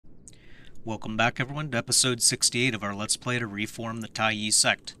Welcome back everyone to episode 68 of our Let's Play to reform the Taiyi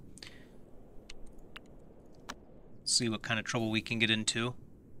Sect. See what kind of trouble we can get into.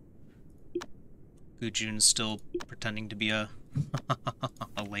 Gujun's still pretending to be a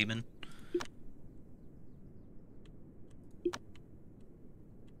a layman.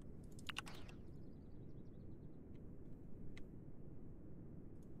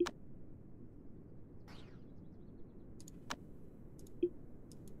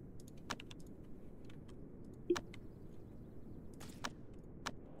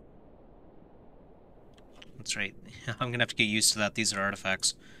 That's right. I'm gonna have to get used to that. These are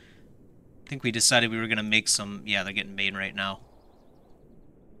artifacts. I think we decided we were gonna make some... Yeah, they're getting made right now.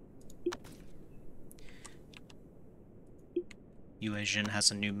 Yuejin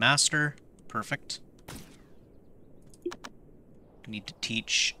has a new master. Perfect. Need to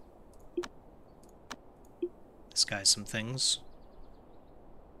teach this guy some things.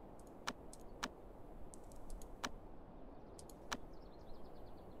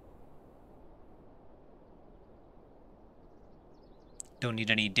 Don't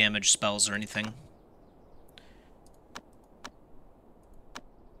need any damage spells or anything.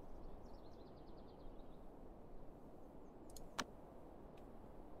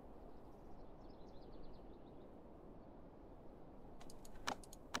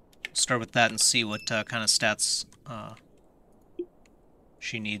 Start with that and see what kind of stats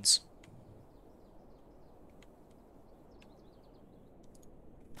she needs.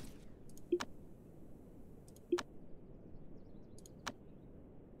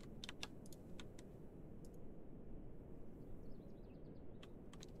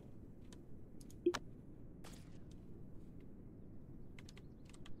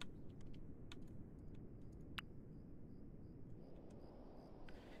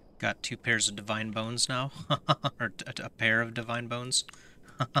 Got 2 pairs of divine bones now. Or a pair of divine bones.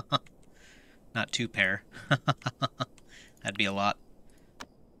 Not 2 pair. That'd be a lot.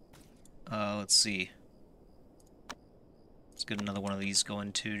 Let's see. Let's get another one of these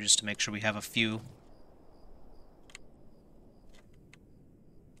going too, just to make sure we have a few.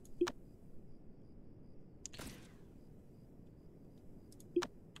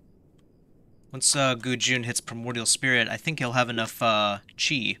 Once Gujun hits Primordial Spirit, I think he'll have enough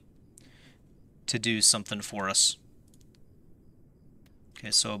chi to do something for us.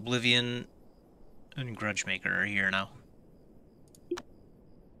 Okay, so Oblivion and Grudgemaker are here now.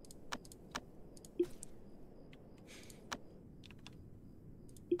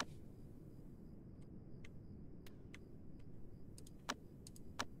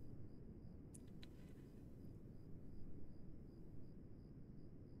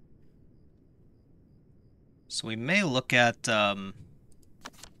 So we may look at, let's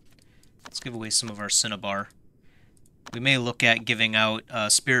give away some of our Cinnabar. We may look at giving out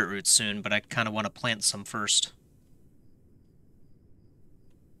Spirit Roots soon, but I kind of want to plant some first.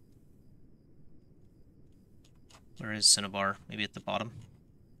 Where is Cinnabar? Maybe at the bottom?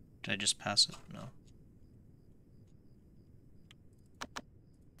 Did I just pass it? No.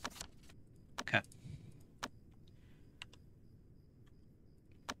 Okay.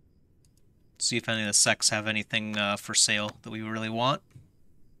 See if any of the sects have anything for sale that we really want.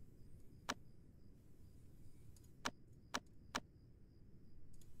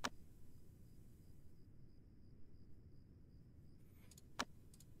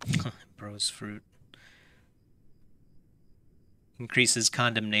 Bro's fruit. Increases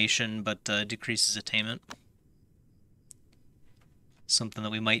condemnation, but decreases attainment. Something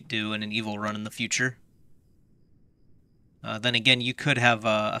that we might do in an evil run in the future. Then again, you could have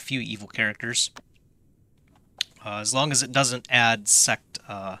a few evil characters. As long as it doesn't add sect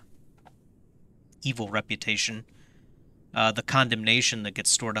evil reputation, the condemnation that gets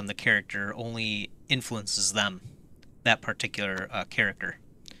stored on the character only influences them, that particular character.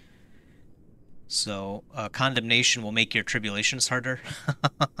 So, condemnation will make your tribulations harder.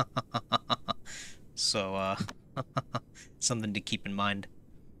 So, something to keep in mind.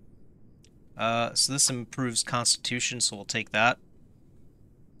 So this improves Constitution, so we'll take that.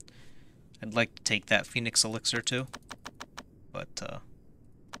 I'd like to take that Phoenix Elixir too, but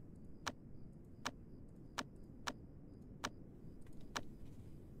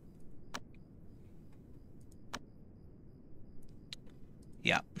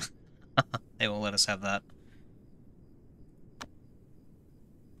yeah, they won't let us have that.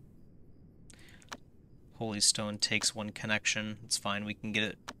 Holy Stone takes 1 connection. It's fine, we can get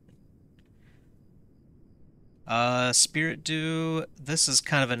it. Spirit Dew, this is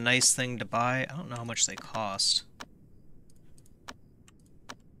kind of a nice thing to buy. I don't know how much they cost.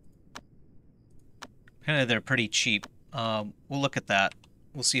 Apparently they're pretty cheap. We'll look at that.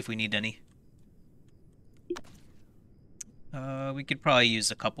 We'll see if we need any. We could probably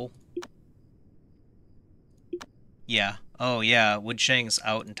use a couple. Yeah. Oh, yeah. Wood Shang's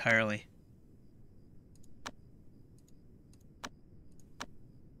out entirely.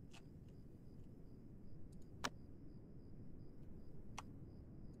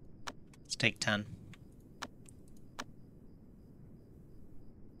 Let's take 10.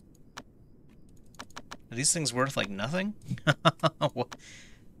 Are these things worth, like, nothing?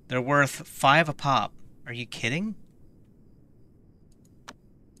 They're worth 5 a pop. Are you kidding?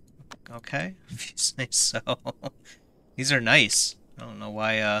 Okay, if you say so. These are nice. I don't know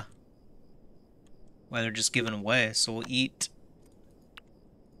why they're just given away. So we'll eat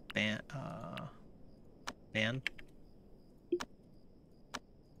ban.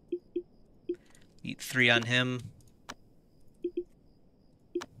 Eat 3 on him.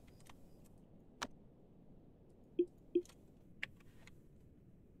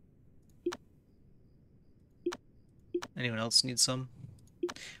 Anyone else need some?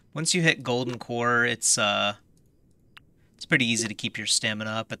 Once you hit golden core, it's pretty easy to keep your stamina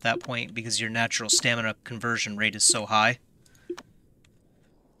up at that point because your natural stamina conversion rate is so high.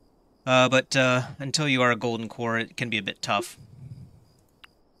 But until you are a golden core, it can be a bit tough.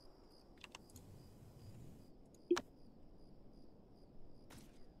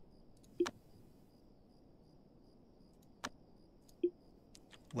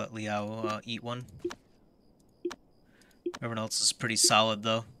 Let Liao eat one. Everyone else is pretty solid,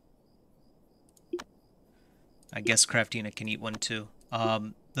 though. I guess Craftina can eat one, too.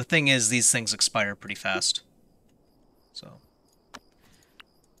 The thing is, these things expire pretty fast. So...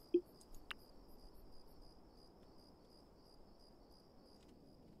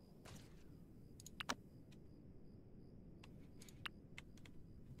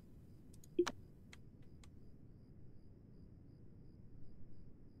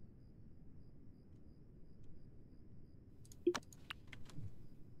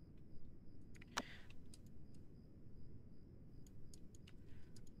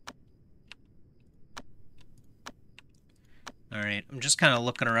 Alright, I'm just kind of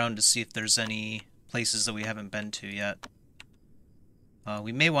looking around to see if there's any places that we haven't been to yet.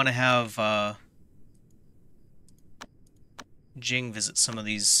 We may want to have Jing visit some of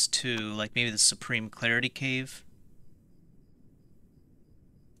these too, like maybe the Supreme Clarity Cave.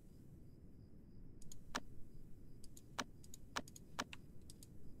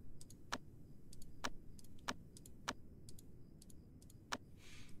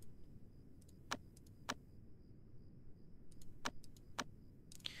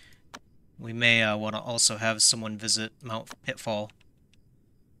 We may want to also have someone visit Mount Pitfall.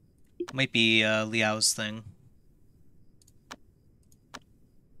 Might be Liao's thing.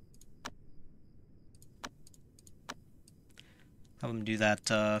 Have him do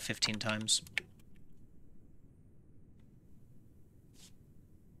that 15 times.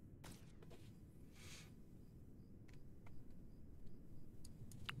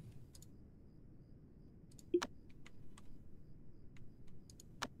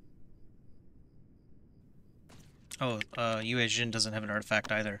 Oh, Yue Jin doesn't have an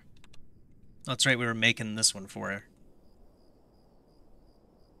artifact either. That's right, we were making this one for her.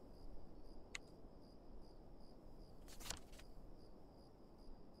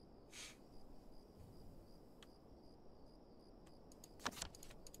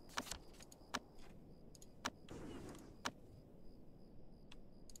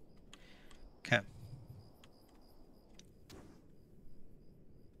 Okay.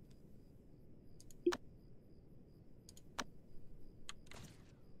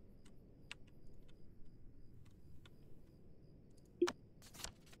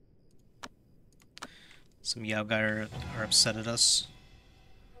 Some Yao guy are upset at us.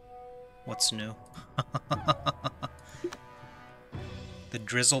 What's new? The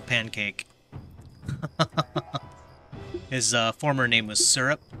Drizzle Pancake. His former name was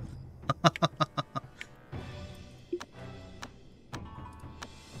Syrup.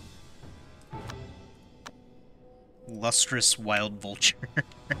 Lustrous Wild Vulture. You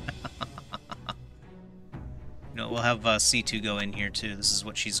know, we'll have C2 go in here too. This is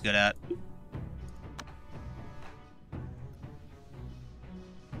what she's good at.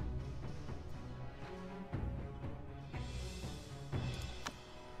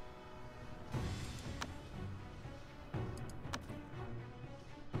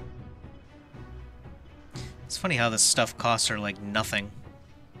 It's funny how this stuff costs her like nothing.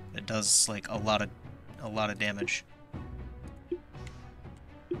 It does like a lot of damage.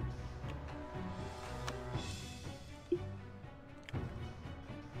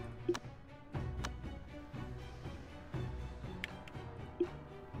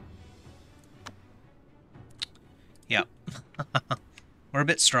 Yeah. We're a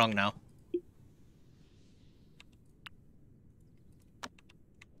bit strong now.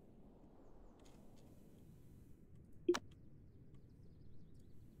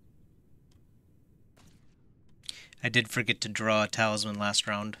 I did forget to draw a talisman last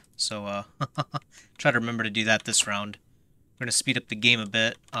round, so try to remember to do that this round. We're going to speed up the game a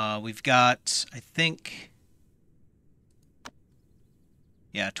bit. We've got, I think,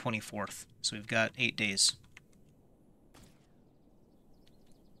 yeah, 24th. So we've got 8 days.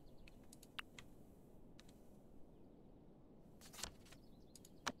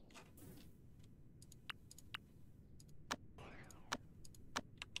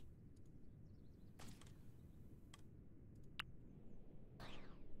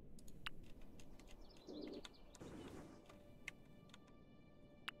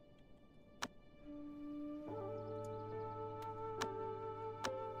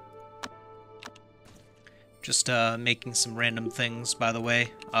 Just making some random things, by the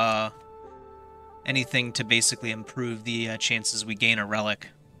way. Anything to basically improve the chances we gain a relic.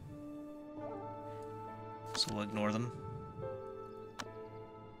 So we'll ignore them.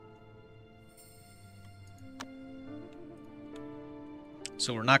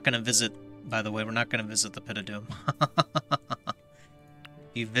 So we're not going to visit, by the way, we're not going to visit the Pit of Doom.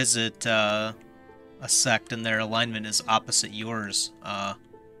 You visit a sect and their alignment is opposite yours,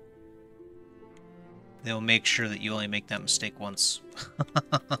 they'll make sure that you only make that mistake once.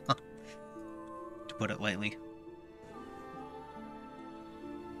 To put it lightly.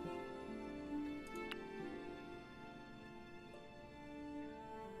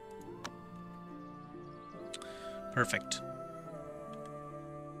 Perfect.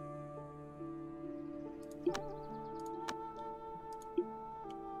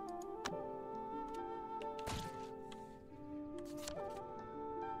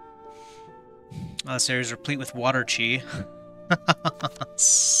 This area is replete with water chi.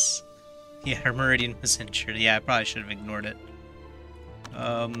 Yeah, her meridian was injured. Yeah, I probably should have ignored it.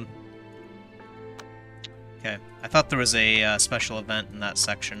 Okay. I thought there was a special event in that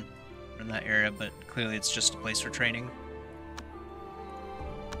section, in that area, but clearly it's just a place for training.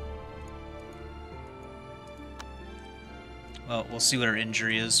 Well, we'll see what her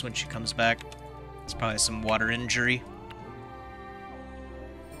injury is when she comes back. It's probably some water injury.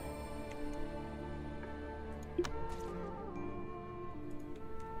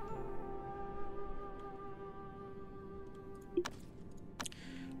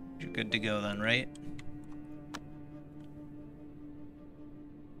 You're good to go then, right?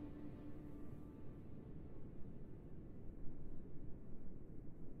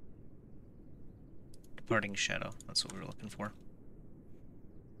 Departing Shadow. That's what we were looking for.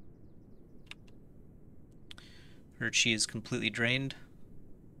 Her chi is completely drained.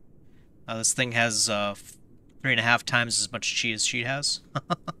 This thing has 3.5 times as much chi as she has.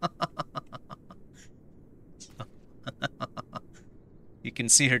 You can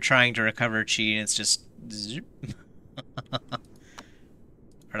see her trying to recover chi, and it's just... Zoop.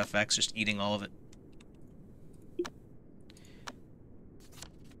 Artifacts just eating all of it.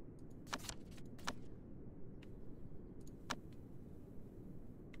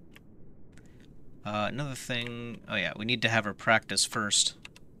 Another thing... Oh yeah, we need to have her practice first.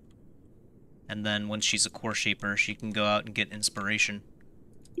 And then once she's a core shaper, she can go out and get inspiration.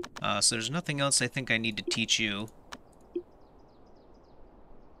 So there's nothing else I think I need to teach you.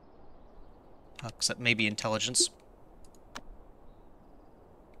 Except maybe intelligence.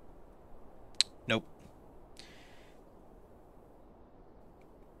 Nope.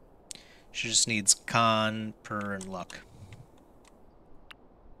 She just needs con, per, and luck.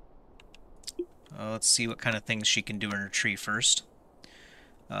 Let's see what kind of things she can do in her tree first.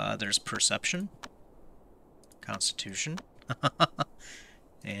 There's perception, constitution,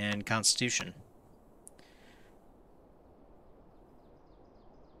 and constitution.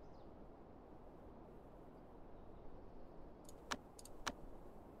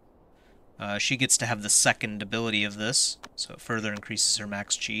 She gets to have the second ability of this, so it further increases her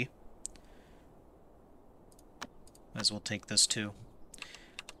max chi. Might as well take this too.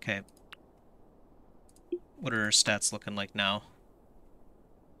 Okay. What are her stats looking like now?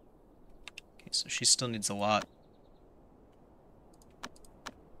 Okay, so she still needs a lot.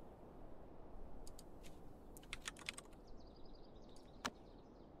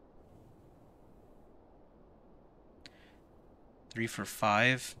 Three for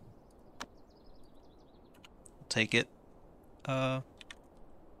 5. I'll take it.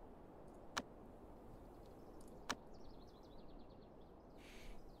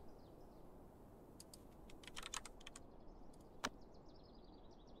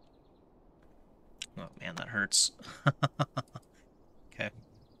 Oh man, that hurts. Okay.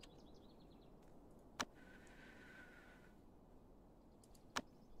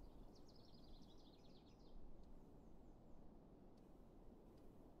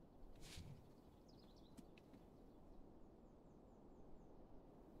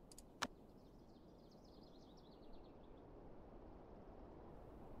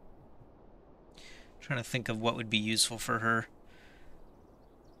 Trying to think of what would be useful for her.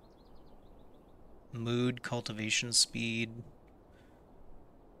 Mood, cultivation speed.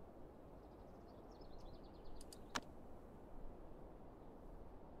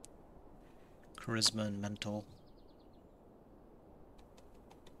 Charisma and mental.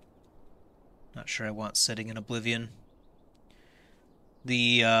 Not sure I want sitting in oblivion.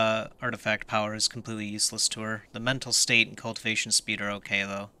 The artifact power is completely useless to her. The mental state and cultivation speed are okay,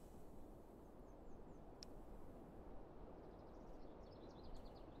 though.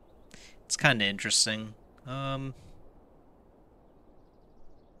 It's kind of interesting. Yeah,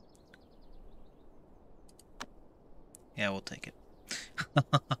 we'll take it.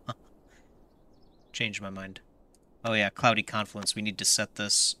 Change my mind. Oh yeah, Cloudy Confluence. We need to set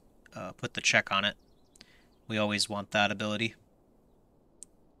this, put the check on it. We always want that ability.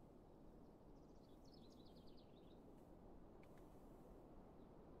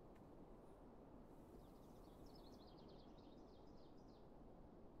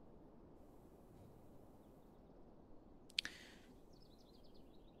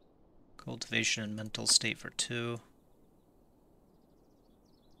 Cultivation and mental state for 2.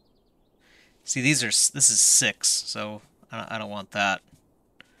 See, this is 6, so I don't want that.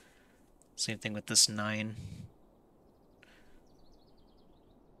 Same thing with this 9.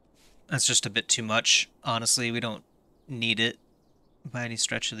 That's just a bit too much. Honestly, we don't need it by any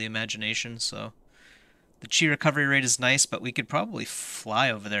stretch of the imagination, so... The chi recovery rate is nice, but we could probably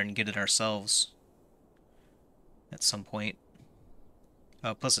fly over there and get it ourselves at some point.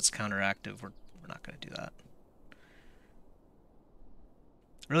 Oh, plus it's counteractive. We're not going to do that.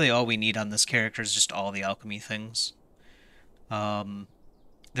 Really, all we need on this character is just all the alchemy things. There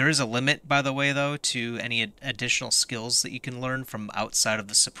is a limit, by the way, though, to any additional skills that you can learn from outside of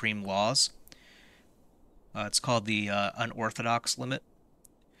the supreme laws. It's called the unorthodox limit.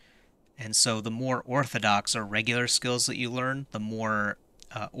 And so the more orthodox or regular skills that you learn, the more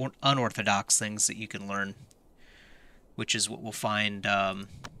unorthodox things that you can learn, which is what we'll find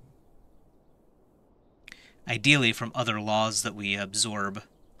ideally from other laws that we absorb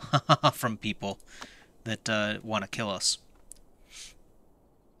from people that want to kill us.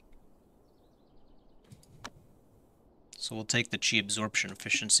 So we'll take the chi absorption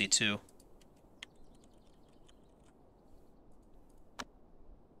efficiency too.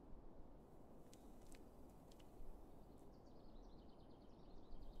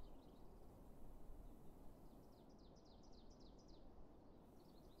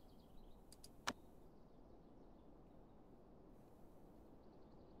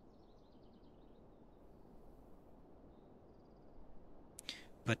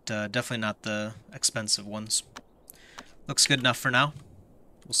 But definitely not the expensive ones. Looks good enough for now.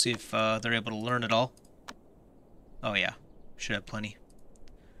 We'll see if they're able to learn it all. Oh yeah, should have plenty.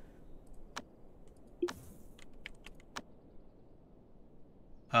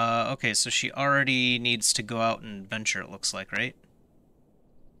 Okay, so she already needs to go out and venture, it looks like, right?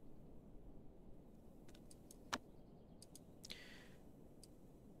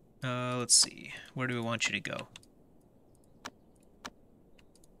 Let's see. Where do we want you to go?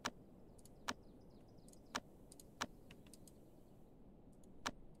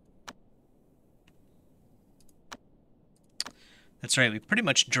 That's right, we pretty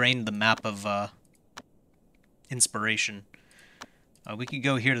much drained the map of inspiration. We could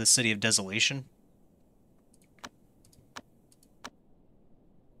go here to the City of Desolation.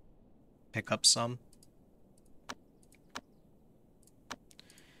 Pick up some.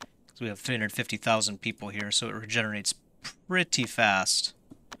 So we have 350,000 people here, so it regenerates pretty fast.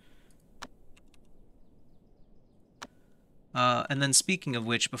 And then speaking of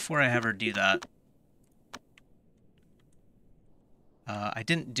which, before I have her do that, I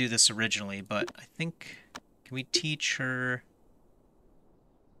didn't do this originally, but I think, can we teach her...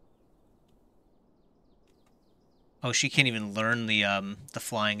 Oh, she can't even learn the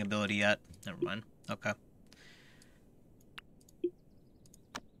flying ability yet. Never mind. Okay.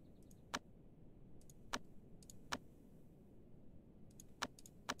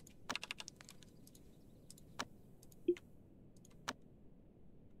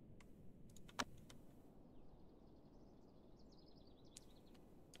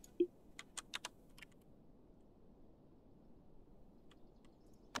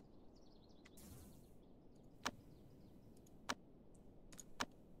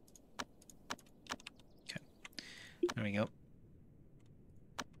 There we go.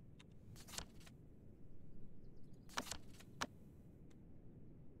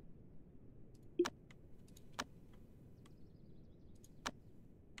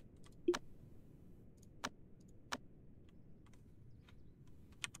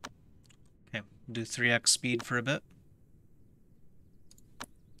 Okay, do 3x speed for a bit.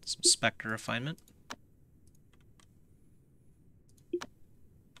 Some Spectre refinement.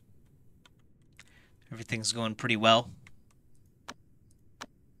 Everything's going pretty well.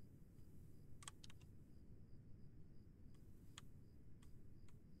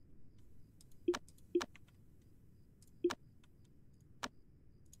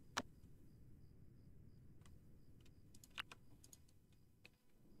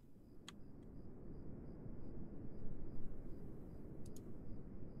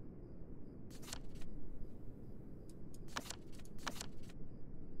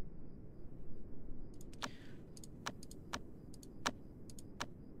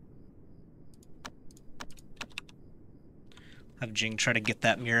 Have Jing try to get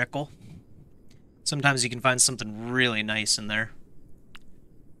that miracle. Sometimes you can find something really nice in there.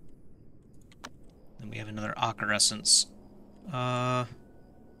 Then we have another Ocarescence.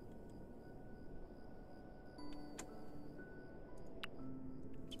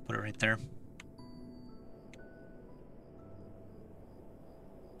 Put it right there.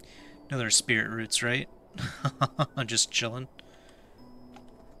 Another Spirit Roots, right? Just chilling.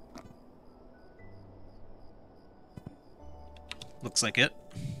 Looks like it.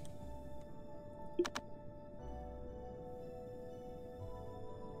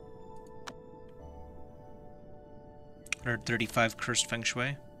 135 Cursed Feng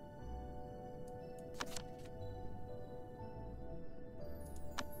Shui.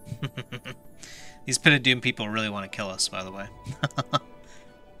 These Pitted Doom people really want to kill us, by the way.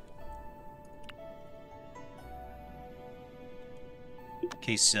 In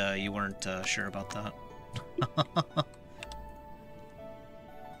case you weren't sure about that.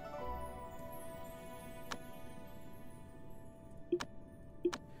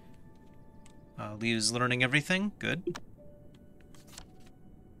 Liu's learning everything. Good.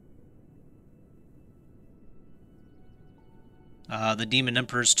 The Demon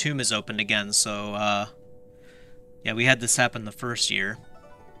Emperor's tomb is opened again, so, yeah, we had this happen the first year.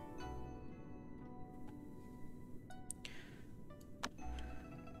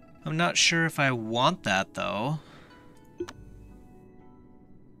 I'm not sure if I want that, though.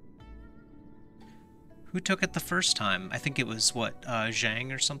 Who took it the first time? I think it was, what,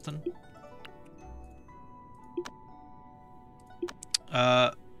 Zhang or something?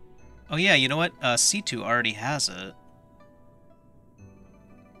 Oh yeah, you know what? C2 already has it.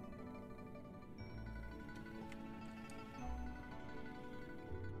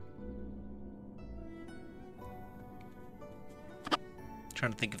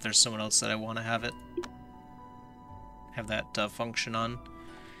 Trying to think if there's someone else that I want to have that function on.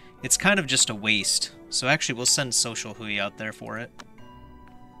 It's kind of just a waste. So actually, we'll send Social Hui out there for it.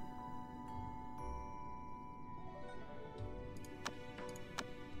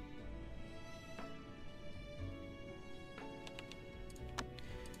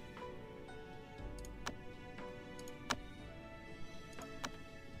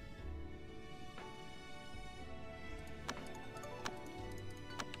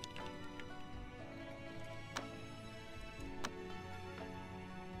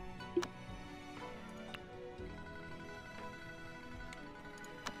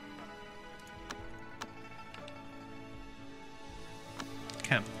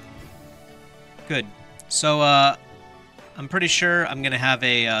 Good. So, I'm pretty sure I'm going to have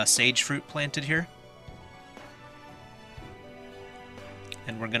a sage fruit planted here.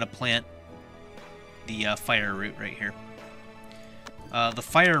 And we're going to plant the fire root right here. The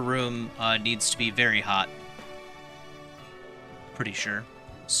fire room needs to be very hot. Pretty sure.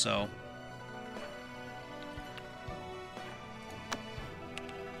 So...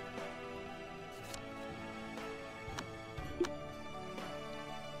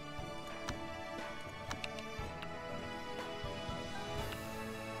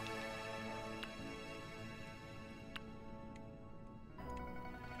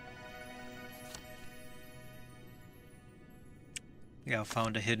 Yeah,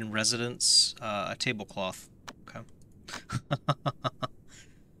 found a hidden residence, a tablecloth. Okay.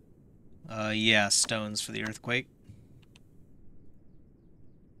 Yeah, stones for the earthquake.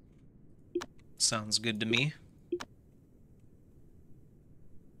 Sounds good to me.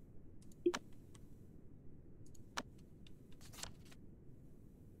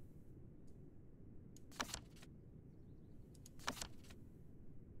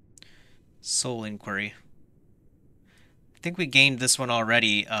 Soul Inquiry. think we gained this one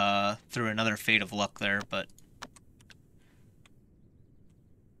already through another Fate of Luck there, but...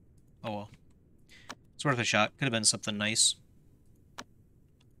 Oh well. It's worth a shot. Could have been something nice.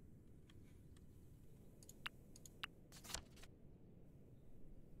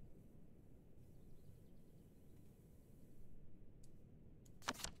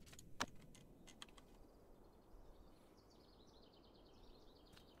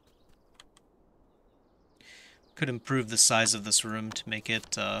 Could improve the size of this room to make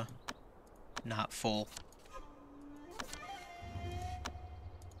it not full.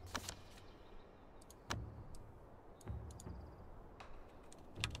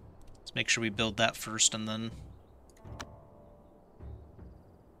 Let's make sure we build that first and then...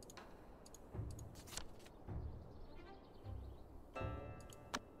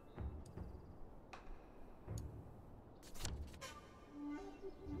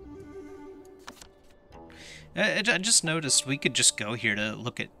 I just noticed we could just go here to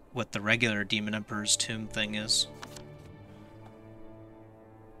look at what the regular Demon Emperor's tomb thing is.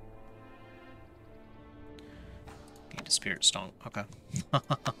 Gain a Spirit Stone. Okay.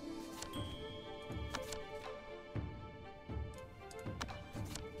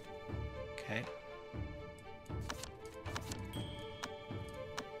 Okay.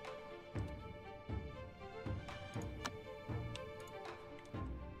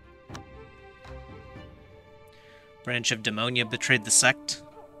 Branch of Demonia betrayed the Sect.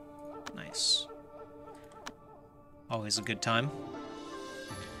 Nice. Always a good time.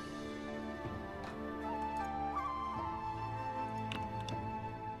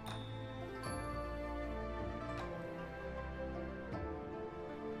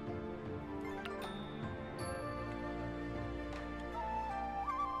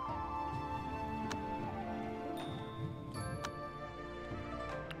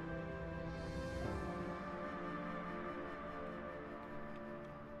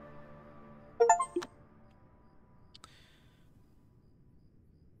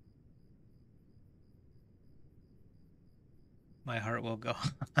 My heart will go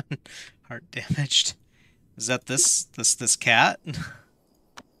on. Heart damaged. Is that this cat?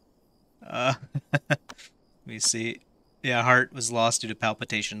 Let me see. Yeah, heart was lost due to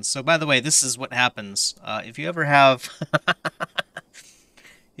palpitations. So by the way, this is what happens. If you ever have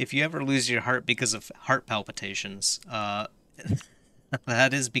if you ever lose your heart because of heart palpitations, that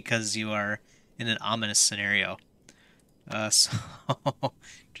is because you are in an ominous scenario. So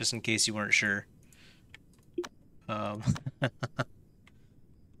just in case you weren't sure.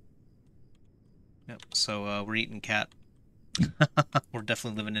 Yep, so we're eating cat. We're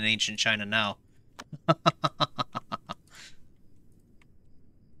definitely living in ancient China now.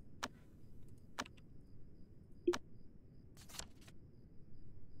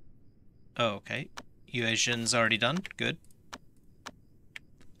 Oh, okay. Yuezhin's already done. Good.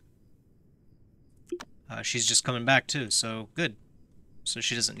 She's just coming back too, so good. So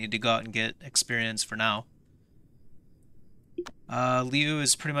she doesn't need to go out and get experience for now. Liu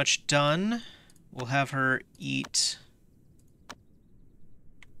is pretty much done. We'll have her eat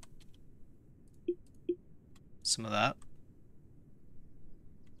some of that.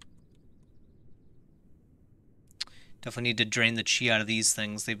 Definitely need to drain the chi out of these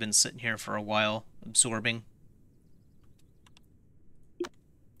things. They've been sitting here for a while, absorbing.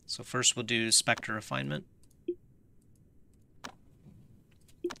 So first we'll do Spectre Refinement.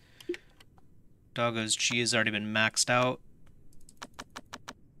 Doggo's chi has already been maxed out.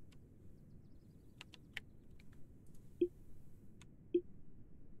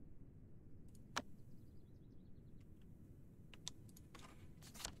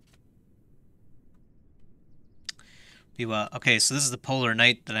 Okay, so this is the Polar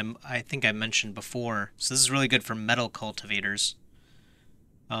Night that I think I mentioned before. So this is really good for metal cultivators.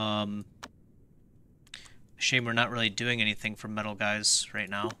 Shame we're not really doing anything for metal guys right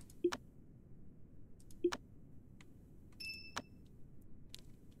now.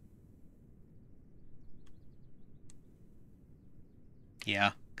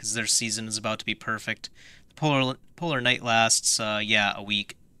 Yeah, because their season is about to be perfect. The Polar Night lasts, yeah, a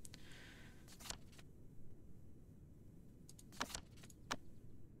week.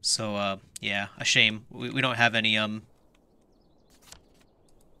 So, yeah, a shame. We don't have any,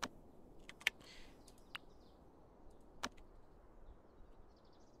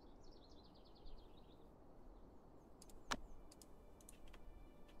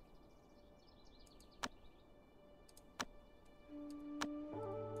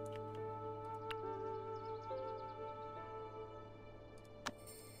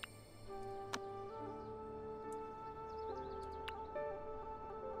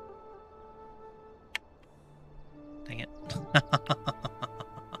 Can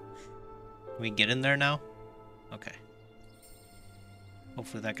we get in there now? Okay.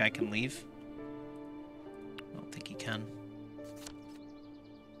 Hopefully that guy can leave. I don't think he can.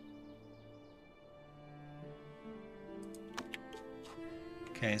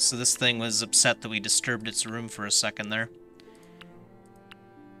 Okay, so this thing was upset that we disturbed its room for a second there.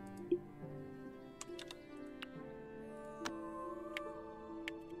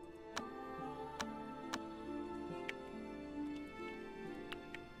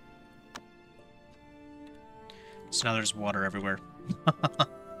 So now there's water everywhere.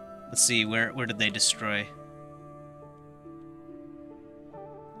 Let's see, where did they destroy?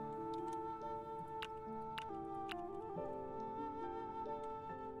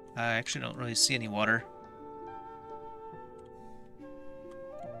 I actually don't really see any water.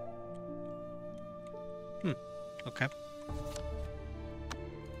 Okay.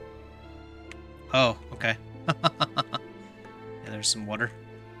 Oh, okay. Yeah, there's some water.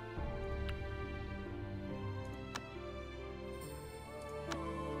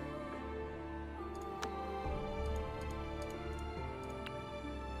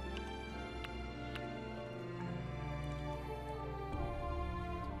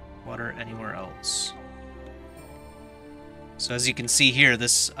 Water anywhere else. So as you can see here,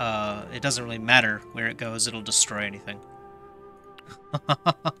 this it doesn't really matter where it goes, it'll destroy anything.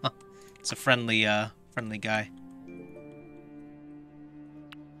 It's a friendly guy.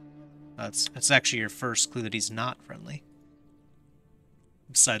 It's actually your first clue that he's not friendly.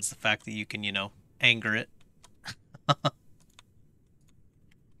 Besides the fact that you can, you know, anger it.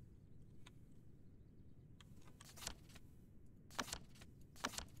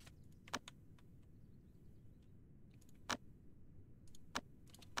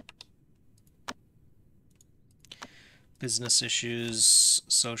 Business issues,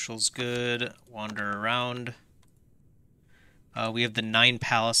 social's good, wander around. We have the 9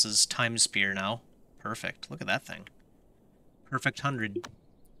 palaces time spear now. Perfect. Look at that thing. Perfect 100.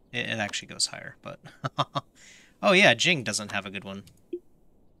 It actually goes higher, but... Oh yeah, Jing doesn't have a good one.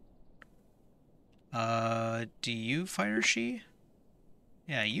 Do you fire she?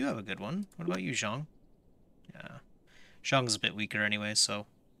 Yeah, you have a good one. What about you, Zhang? Yeah. Zhang's a bit weaker anyway, so...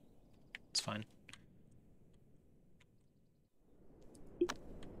 it's fine.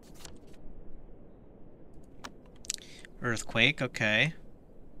 Earthquake, okay.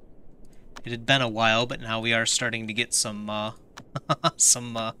 It had been a while, but now we are starting to get some,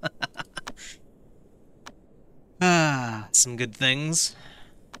 some good things.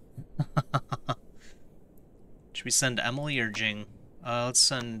 Should we send Emily or Jing? Let's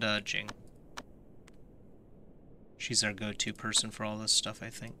send, Jing. She's our go-to person for all this stuff,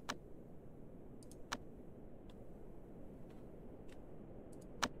 I think.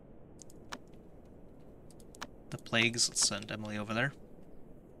 The plagues, let's send Emily over there.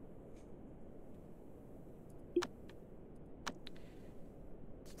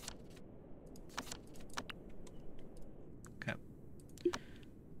 Okay.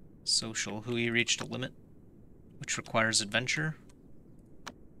 Social, Hui reached a limit, which requires adventure.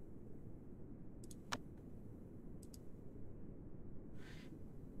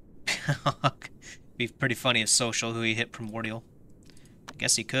 Be pretty funny if Social Hui hit Primordial. I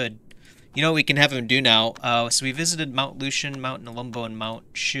guess he could. You know what we can have him do now? So we visited Mount Lucian, Mount Nalumbo, and Mount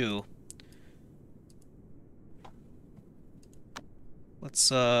Shu. Let's,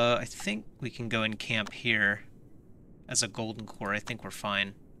 I think we can go and camp here as a golden core. I think we're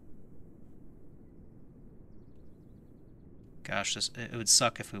fine. Gosh, it would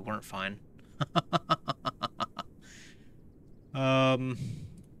suck if we weren't fine.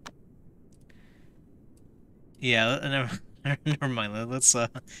 Yeah, never mind. Let's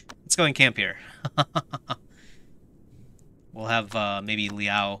go and camp here. We'll have maybe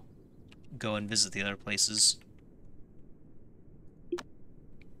Liao go and visit the other places.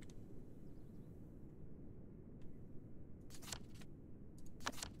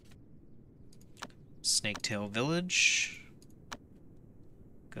 Snaketail Village.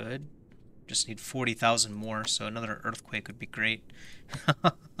 Good. Just need 40,000 more, so another earthquake would be great.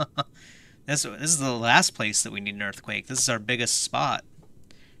 This is the last place that we need an earthquake. This is our biggest spot.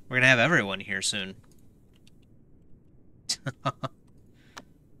 We're gonna have everyone here soon. I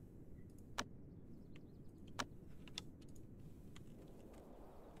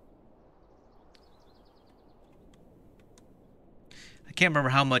can't remember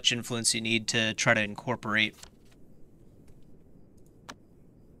how much influence you need to try to incorporate.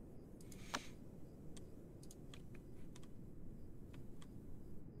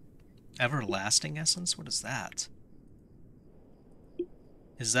 Everlasting essence? What is that?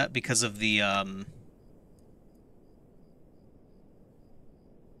 Is that because of the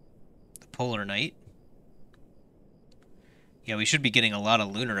Polar Night. Yeah, we should be getting a lot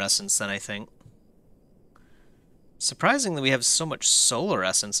of Lunar Essence then, I think. Surprisingly, we have so much Solar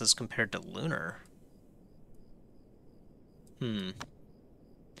Essence as compared to Lunar.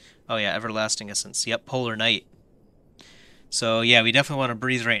 Oh yeah, Everlasting Essence. Yep, Polar Night. So yeah, we definitely want to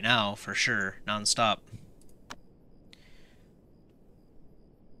breathe right now, for sure, non-stop.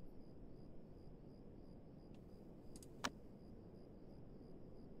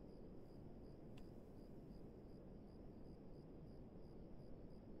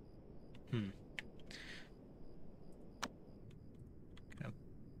 Okay.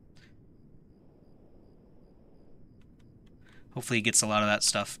 Hopefully he gets a lot of that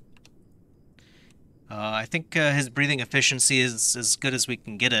stuff. I think his breathing efficiency is as good as we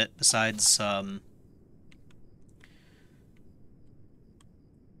can get it, besides... Craftina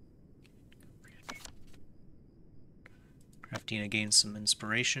gains some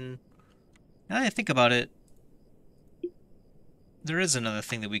inspiration. Now that I think about it, there is another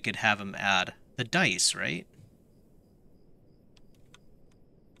thing that we could have him add. The dice, right?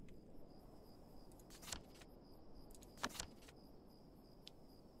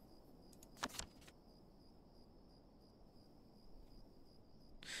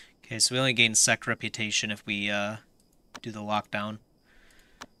 Okay, so we only gain Sect reputation if we do the lockdown.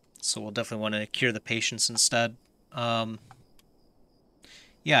 So we'll definitely want to cure the patients instead.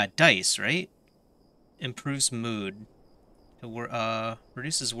 Yeah, dice, right? Improves mood. It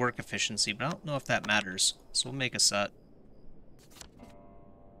reduces work efficiency, but I don't know if that matters. So we'll make a set.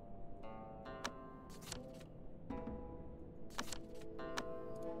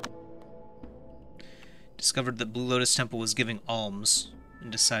 Discovered that Blue Lotus Temple was giving alms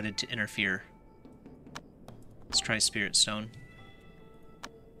and decided to interfere. Let's try Spirit Stone.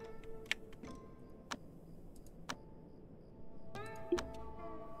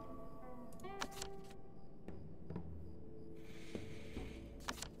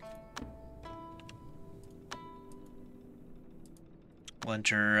 We'll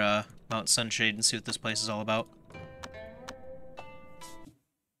enter Mount Sunshade and see what this place is all about.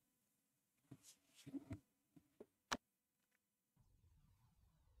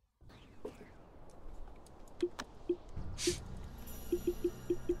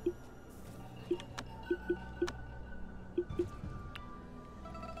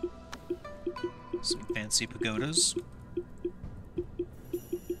 Some fancy pagodas.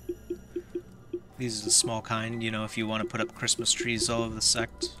 These are the small kind, you know, if you want to put up Christmas trees all over the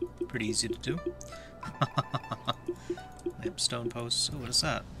sect. Pretty easy to do. Lampstone posts. Oh, what is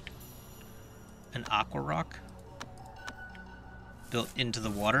that? An aqua rock? Built into the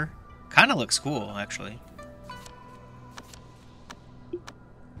water? Kinda looks cool, actually.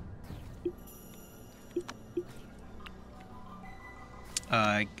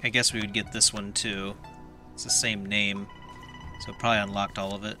 I guess we would get this one too. It's the same name, so it probably unlocked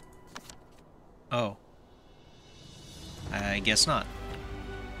all of it. Oh. I guess not.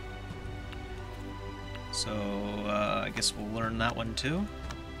 So, I guess we'll learn that one too.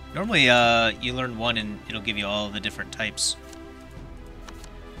 Normally, you learn one and it'll give you all the different types.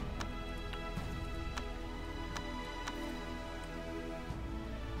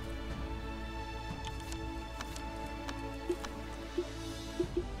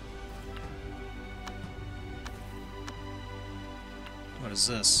 What is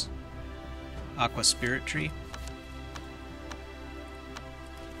this? Aqua Spirit Tree?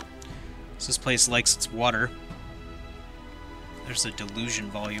 So this place likes its water. There's a delusion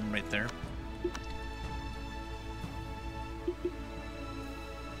volume right there.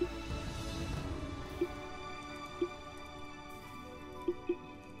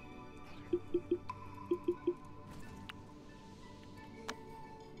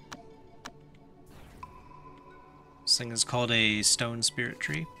 This thing is called a stone spirit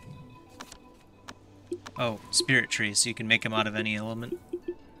tree. Oh, spirit tree, so you can make them out of any element.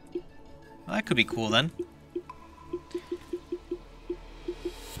 Well, that could be cool then.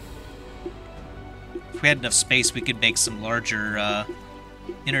 If we had enough space, we could make some larger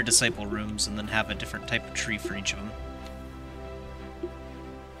inner disciple rooms and then have a different type of tree for each of them.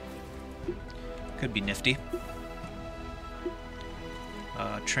 Could be nifty.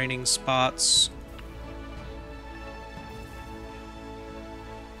 Training spots.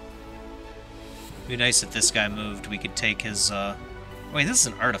 It'd be nice if this guy moved. We could take his, Wait, this is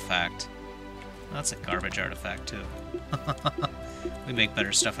an artifact. That's a garbage artifact, too. We make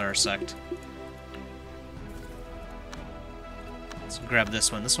better stuff at our sect. Let's grab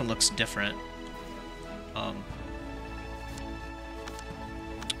this one. This one looks different.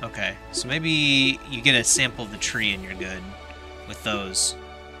 Okay, so maybe you get a sample of the tree and you're good with those.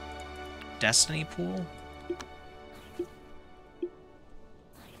 destiny pool?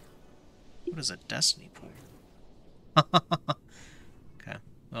 What is a destiny pool? Okay,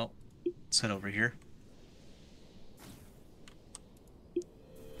 well, let's head over here.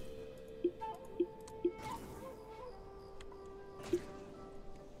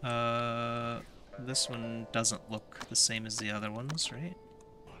 This one doesn't look the same as the other ones, right?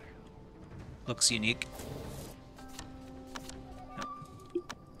 Looks unique.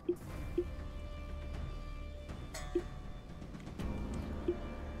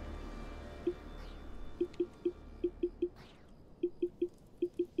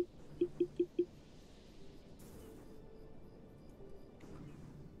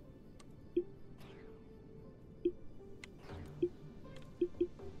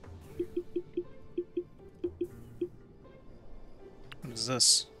 What is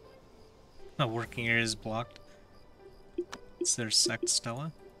this? Oh, working area is blocked. It's their Sect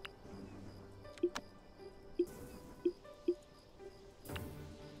Stella.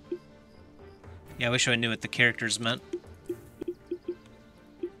 Yeah, I wish I knew what the characters meant.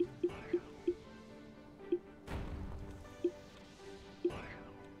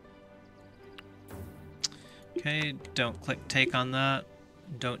 Okay, don't click take on that.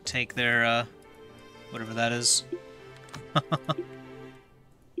 Don't take their, whatever that is.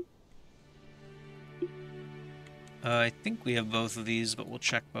 I think we have both of these, but we'll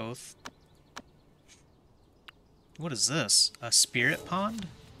check both. What is this? A spirit pond?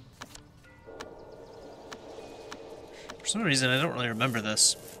 For some reason, I don't really remember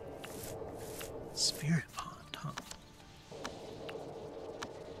this. Spirit pond, huh?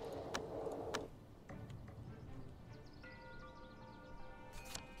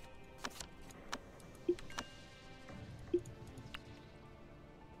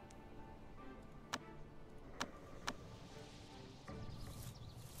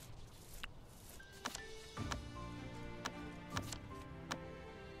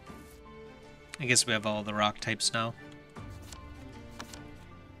 I guess we have all the rock types now.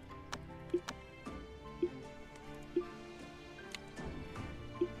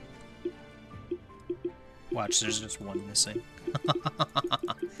 Watch, there's just one missing.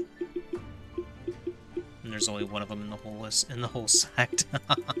 And there's only one of them in the whole list, in the whole sect.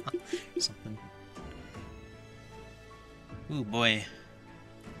 Something. Ooh boy.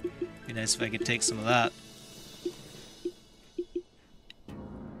 Be nice if I could take some of that.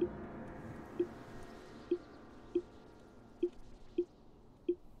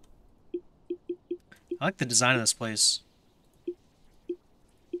 I like the design of this place.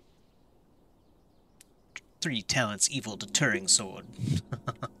 3 talents, evil, deterring sword.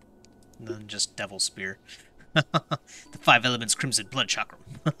 And then just devil spear. The 5 elements, crimson blood chakra.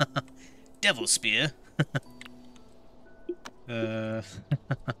 Devil spear. So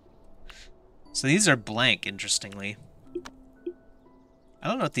these are blank, interestingly. I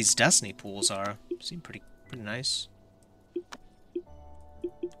don't know what these destiny pools are. Seem pretty nice.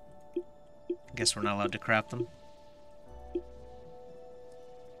 I guess we're not allowed to craft them.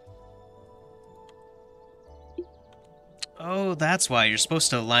 Oh, that's why you're supposed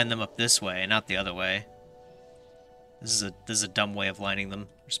to line them up this way, not the other way. This is a dumb way of lining them.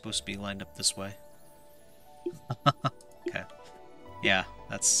 They're supposed to be lined up this way. Okay. Yeah,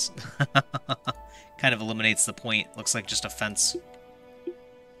 that's kind of eliminates the point. Looks like just a fence.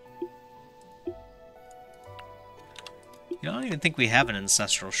 You know, I don't even think we have an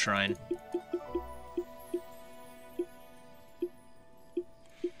ancestral shrine.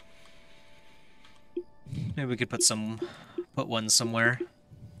 Maybe we could put one somewhere.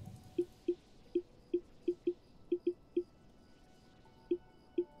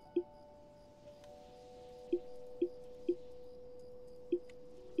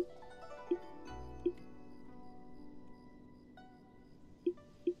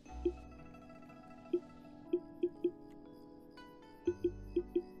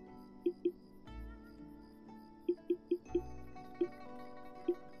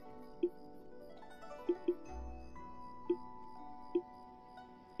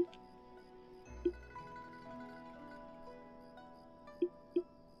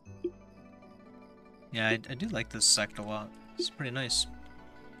 Yeah, I do like this sect a lot. It's pretty nice.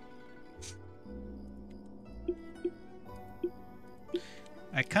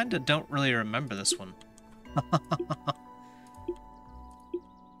 I kinda don't really remember this one.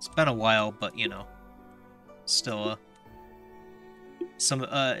 It's been a while, but you know, still,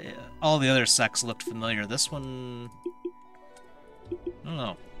 all the other sects looked familiar. This one, I don't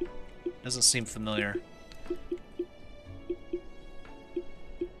know, doesn't seem familiar.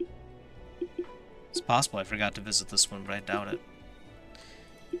 It's possible I forgot to visit this one, but I doubt it.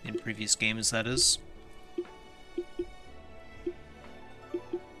 In previous games, that is.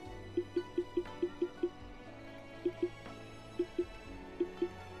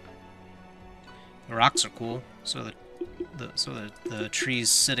 The rocks are cool. So the trees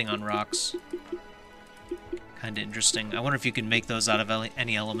sitting on rocks. Kind of interesting. I wonder if you can make those out of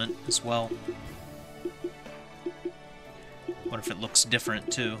any element as well. What if it looks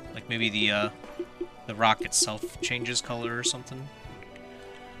different too? Like maybe the rock itself changes color or something.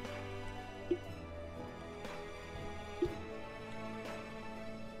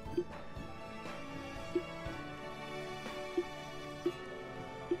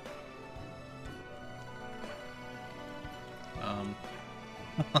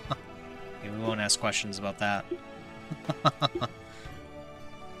 Yeah, we won't ask questions about that.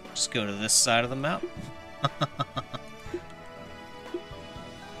 Just go to this side of the map.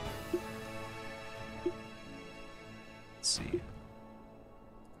 Let's see.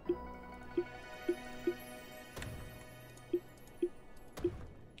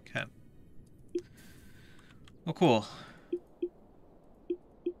 Okay. Well, cool.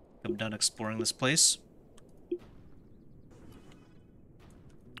 I'm done exploring this place.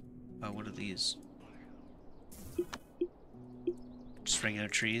 What are these? Just regular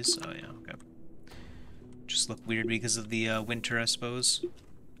trees? Oh yeah, okay. Just look weird because of the winter, I suppose.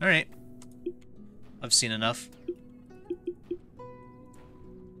 Alright. I've seen enough.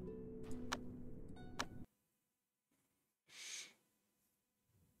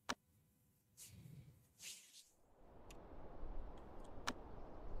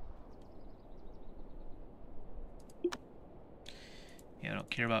 Yeah, I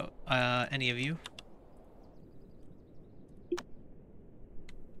don't care about any of you.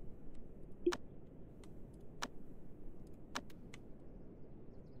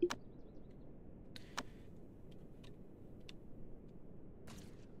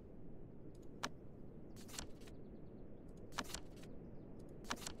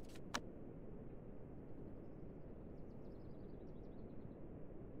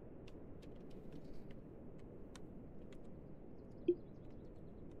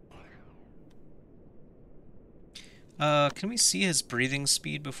 Can we see his breathing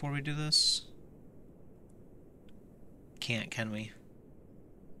speed before we do this? Can't, can we?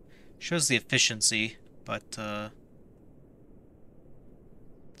 Shows the efficiency, but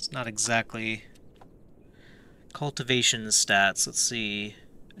it's not exactly cultivation stats. Let's see.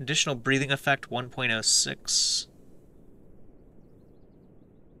 Additional breathing effect 1.06.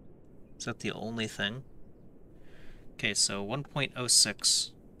 Is that the only thing? Okay, so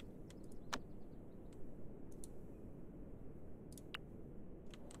 1.06.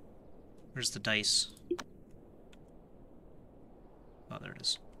 Where's the dice? Oh, there it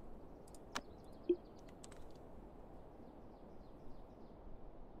is.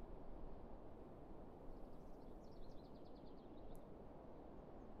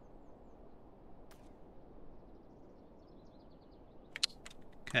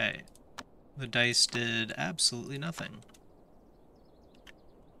 Okay. The dice did absolutely nothing.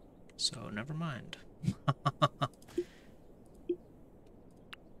 So, never mind.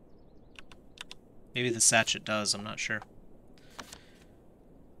 Maybe the sachet does, I'm not sure.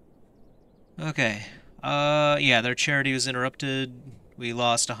 Okay. Yeah, their charity was interrupted. We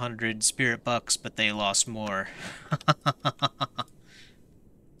lost 100 spirit bucks, but they lost more.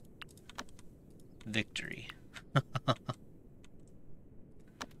 Victory.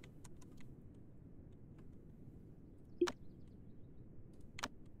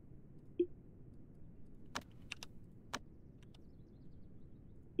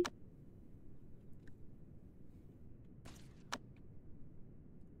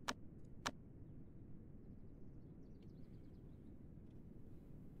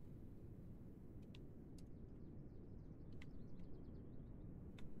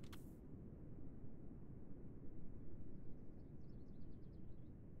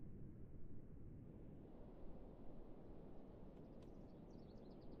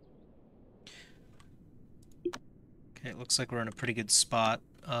 Okay, it looks like we're in a pretty good spot.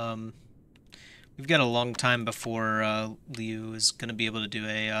 We've got a long time before Liu is going to be able to do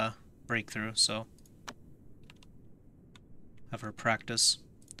a breakthrough, so have her practice.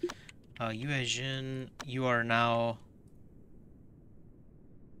 Yue Jin, you are now...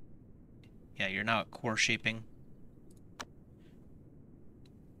 Yeah, you're now at core shaping.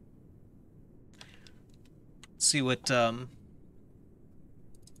 Let's see what Zong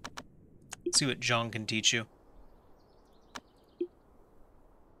can teach you.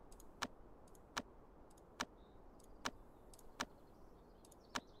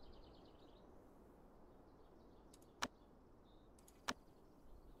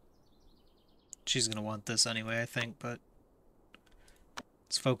 She's gonna want this anyway, I think, but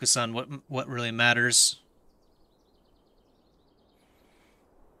let's focus on what really matters.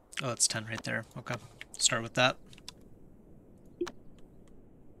 Oh, that's 10 right there. Okay. Start with that.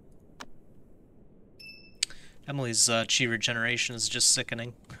 Emily's chi regeneration is just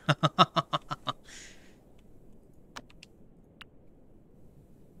sickening.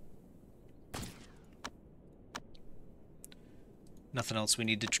 Nothing else we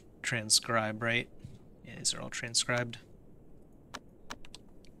need to transcribe, right? Yeah, these are all transcribed.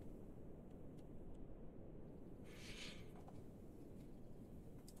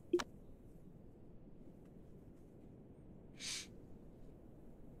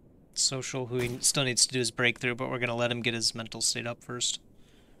 Social, who he still needs to do his breakthrough, but we're going to let him get his mental state up first.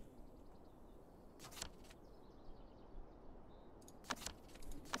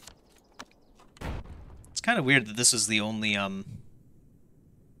 It's kind of weird that this is the only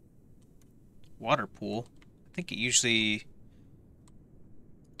water pool. I think it usually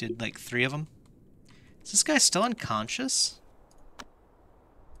did like 3 of them. Is this guy still unconscious?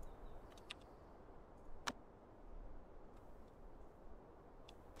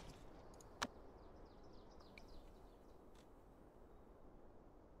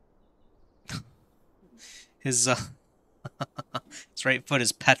 His his right foot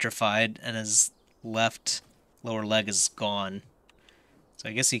is petrified and his left lower leg is gone. So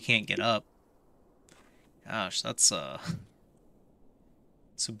I guess he can't get up. Gosh, that's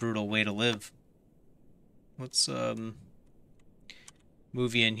it's a brutal way to live. Let's move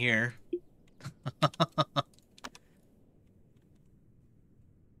you in here.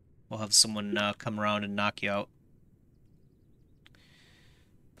 We'll have someone come around and knock you out.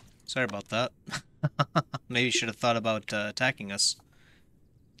 Sorry about that. Maybe you should have thought about attacking us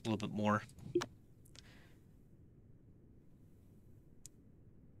a little bit more.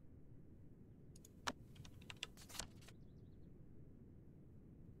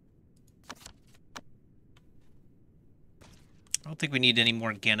 I don't think we need any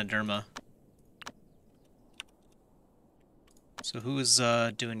more Ganoderma. So who is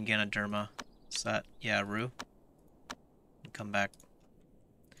doing Ganoderma? Is that, yeah, Rue? Come back.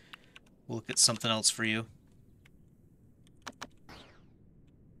 We'll look at something else for you.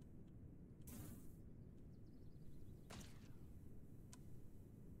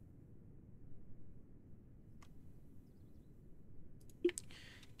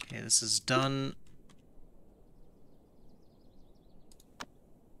 Okay, this is done.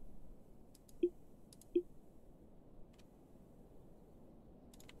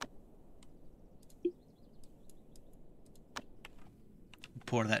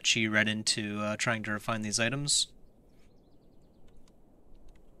 Pour that chi right into trying to refine these items.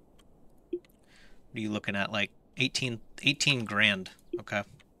 What are you looking at? Like 18 grand. Okay.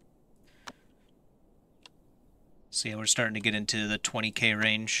 So yeah, we're starting to get into the 20k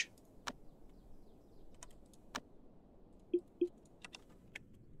range.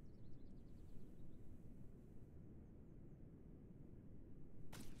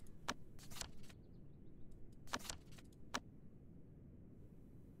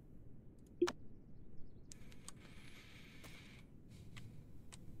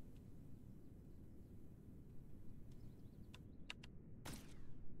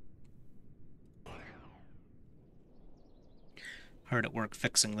 Hard at work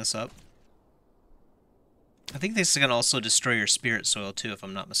fixing this up. I think this can also destroy your spirit soil too, if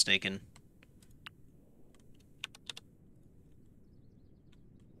I'm not mistaken.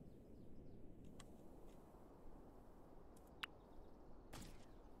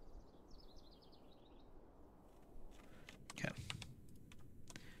 Okay.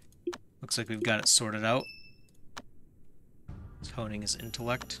 Looks like we've got it sorted out. He's honing his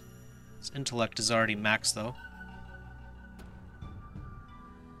intellect. His intellect is already maxed though.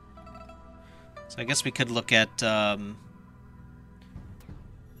 So I guess we could look at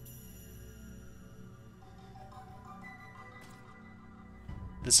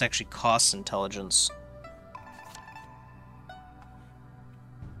this actually costs intelligence.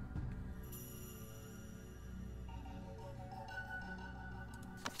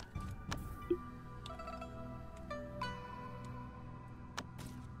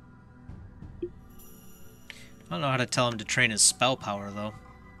 I don't know how to tell him to train his spell power though.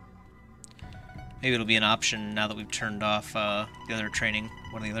 Maybe it'll be an option now that we've turned off the other training,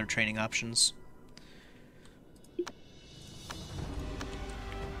 one of the other training options.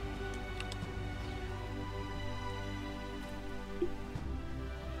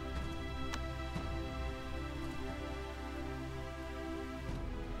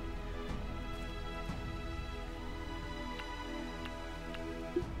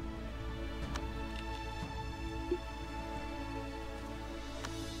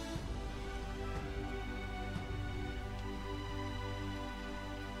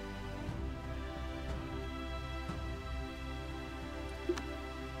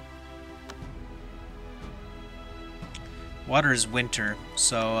 Water is winter,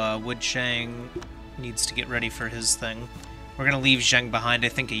 so Wood Shang needs to get ready for his thing. We're gonna leave Zheng behind, I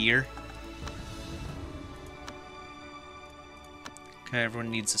think, a year. Okay,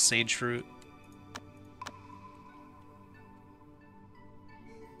 everyone needs a sage fruit.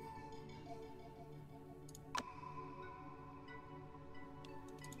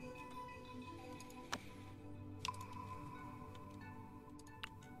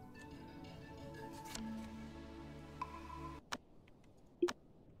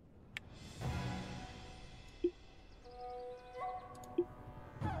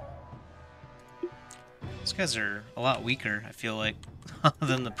 These guys are a lot weaker, I feel like,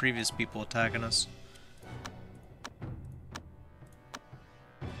 than the previous people attacking us.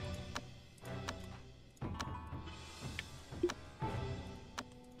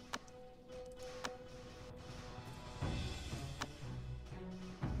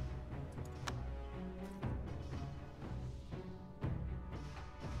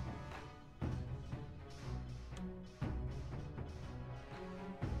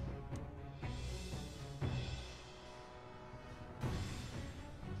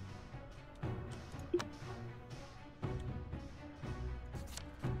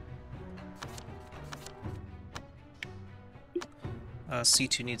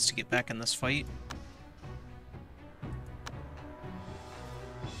 C2 needs to get back in this fight.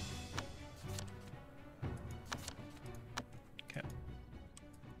 Okay.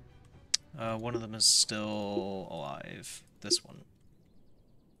 One of them is still alive. This one.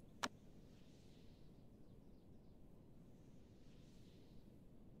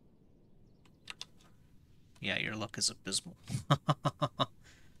 Yeah, your luck is abysmal.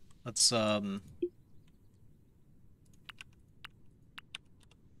 Let's,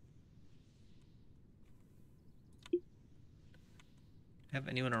 have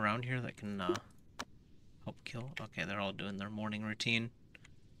anyone around here that can, help kill? Okay, they're all doing their morning routine.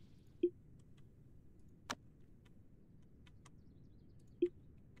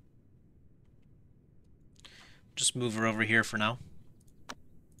 Just move her over here for now.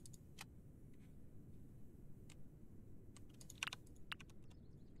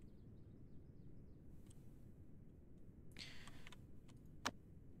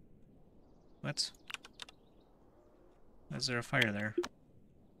 What? Why is there a fire there?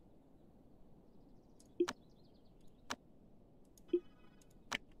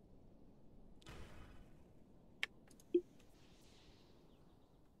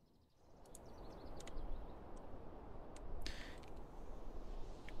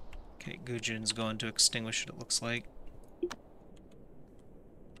 Okay, Gujin's going to extinguish it, it looks like.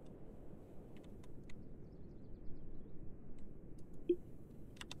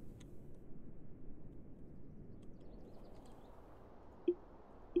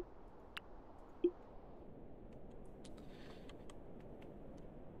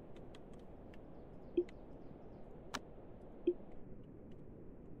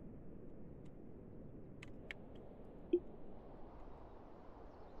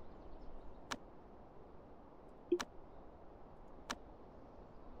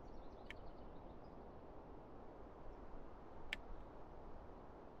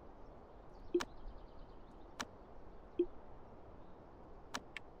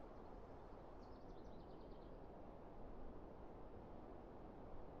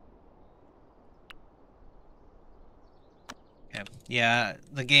 Okay. Yeah,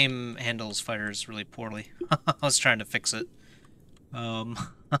 the game handles fighters really poorly. I was trying to fix it. Um,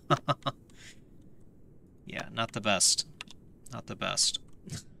 yeah, not the best. Not the best.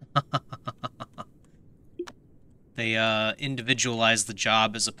 They individualize the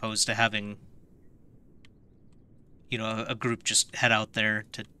job as opposed to having, you know, a group just head out there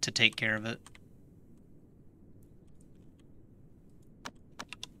to take care of it.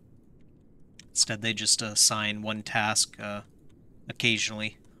 Instead, they just assign one task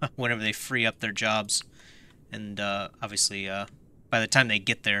occasionally whenever they free up their jobs. And obviously, by the time they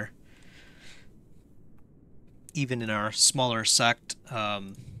get there, even in our smaller sect,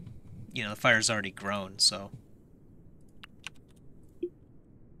 you know, the fire's already grown, so...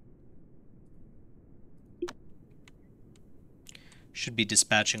 Should be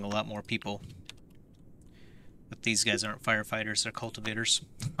dispatching a lot more people. But these guys aren't firefighters, they're cultivators.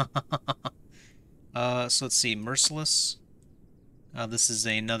 So let's see, Merciless. This is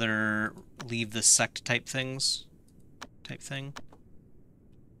another leave the sect type thing. So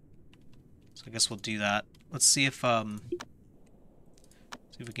I guess we'll do that. Let's see if we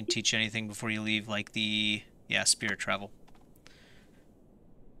can teach anything before you leave, like the spirit travel.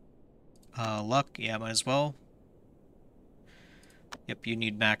 Luck, yeah, might as well. Yep, you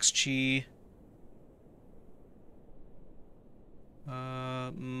need max chi.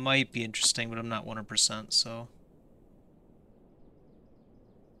 might be interesting, but I'm not 100%, so...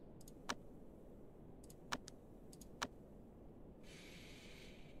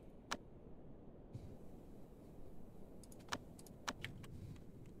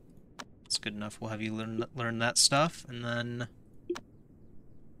 That's good enough. We'll have you learn that stuff, and then...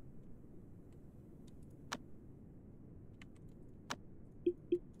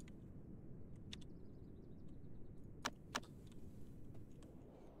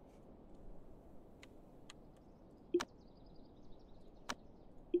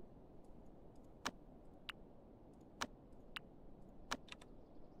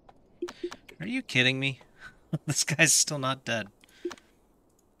 Are you kidding me? This guy's still not dead.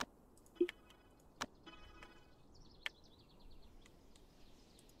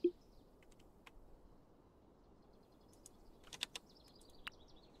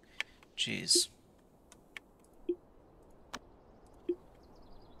 Jeez.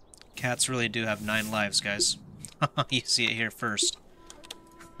 Cats really do have 9 lives, guys. You see it here first.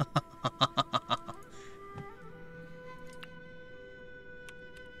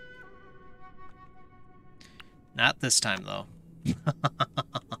 Not this time, though.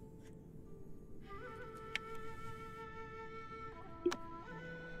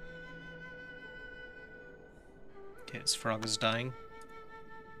 Okay, this frog is dying.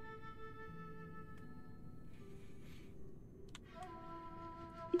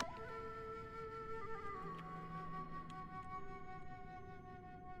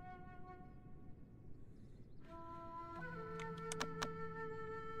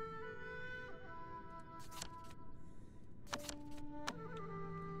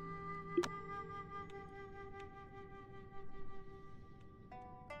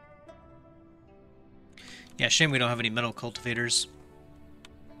 Yeah, shame we don't have any metal cultivators.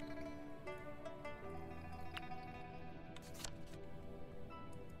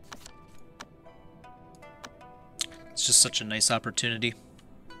 It's just such a nice opportunity.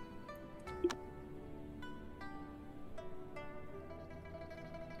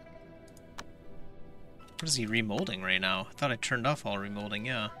 What is he remolding right now? I thought I turned off all remolding,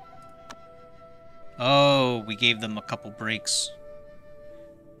 yeah. Oh, we gave them a couple breaks.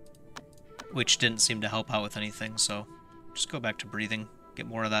 Which didn't seem to help out with anything, so just go back to breathing. Get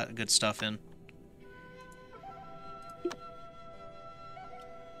more of that good stuff in.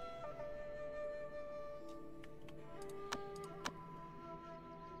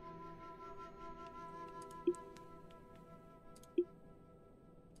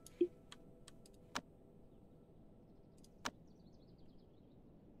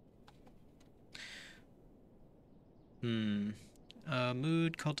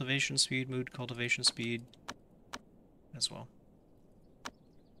 Mood, cultivation speed as well.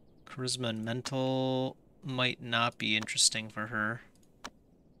 Charisma and mental might not be interesting for her.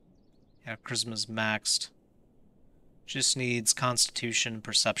 Yeah, charisma's maxed. Just needs constitution,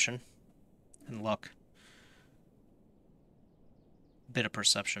 perception, and luck. Bit of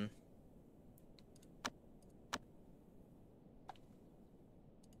perception.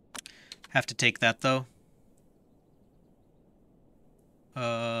 Have to take that though.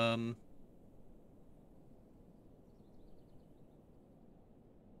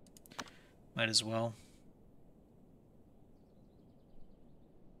 Might as well.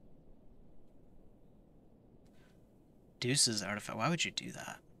 Deuce's artifact. Why would you do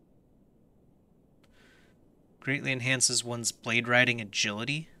that? Greatly enhances one's blade riding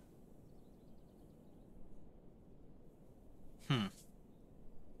agility.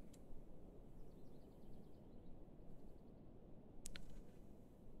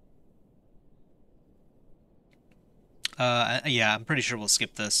 Yeah, I'm pretty sure we'll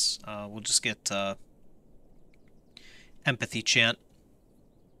skip this. We'll just get Empathy Chant.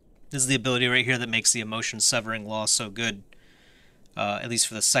 This is the ability right here that makes the emotion severing law so good, at least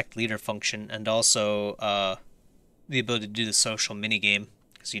for the sect leader function, and also the ability to do the social minigame,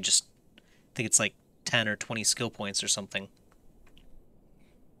 because you just think it's like 10 or 20 skill points or something.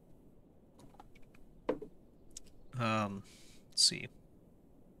 Let's see.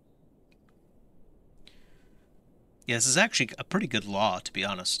 Yeah, this is actually a pretty good law, to be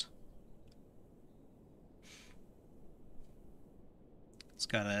honest. It's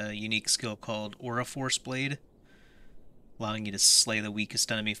got a unique skill called Aura Force Blade, allowing you to slay the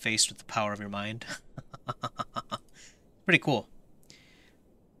weakest enemy faced with the power of your mind. Pretty cool.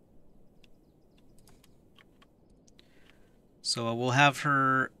 So we'll have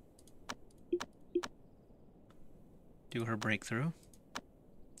her do her breakthrough.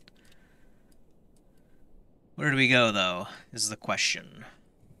 Where do we go, though, is the question.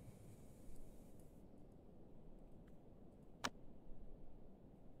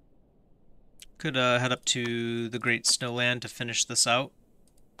 Could head up to the Great Snowland to finish this out.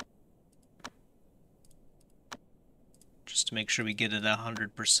 Just to make sure we get it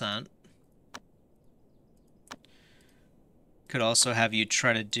 100%. Could also have you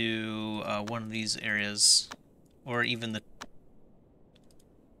try to do one of these areas, or even the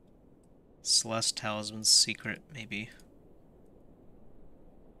Celeste Talisman's secret, maybe.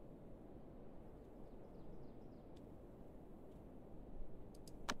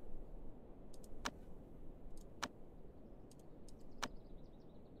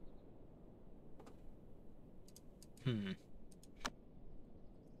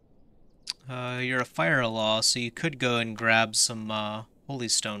 You're a fire law, so you could go and grab some holy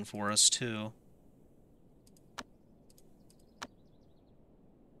stone for us too.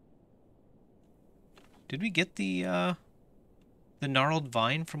 Did we get the gnarled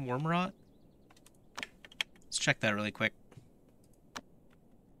vine from Wormrot? Let's check that really quick.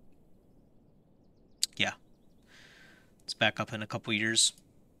 Yeah. It's back up in a couple years.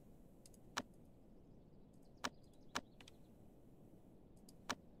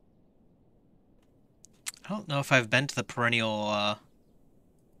 I don't know if I've been to the perennial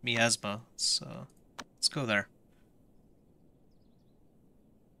miasma, so let's go there.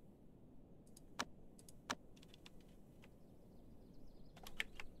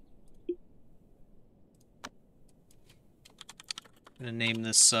 I'm gonna name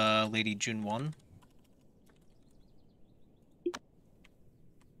this lady June 1.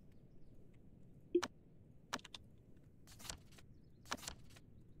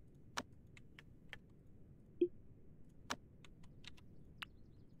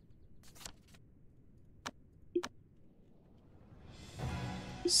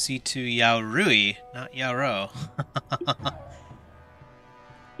 C2 Yao Rui, not Yao Ro.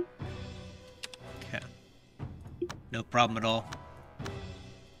 Okay. No problem at all.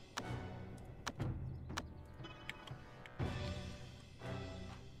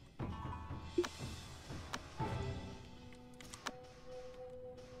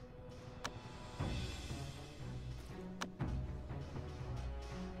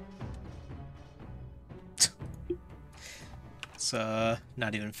 It's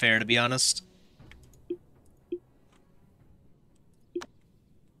not even fair, to be honest.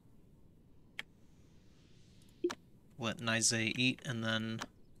 Let Nize eat and then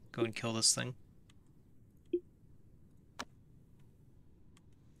go and kill this thing.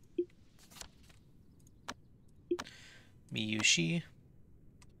 Miyushi.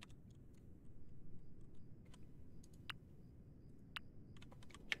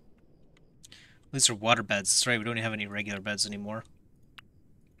 These are water beds. That's right, we don't have any regular beds anymore.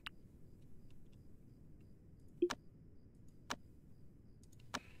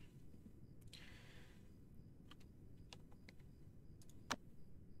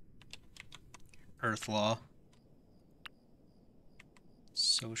 Earth Law.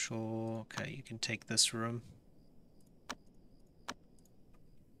 Social. Okay, you can take this room.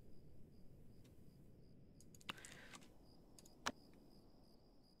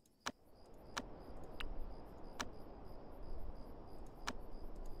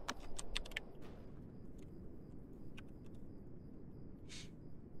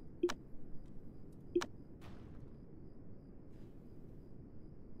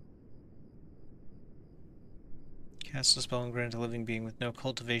 Cast a spell and grant a living being with no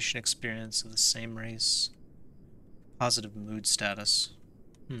cultivation experience of the same race. Positive mood status.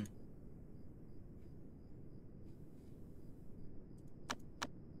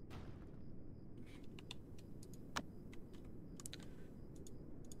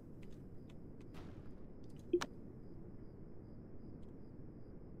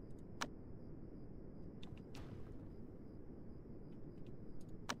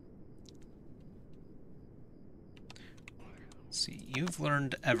 Let's see, you've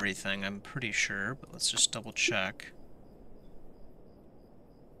learned everything, I'm pretty sure, but let's just double check.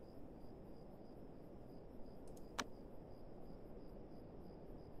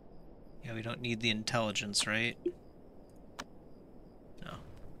 Yeah, we don't need the intelligence, right? No.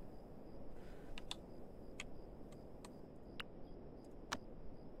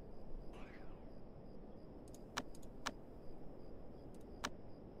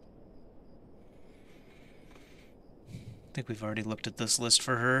 I think we've already looked at this list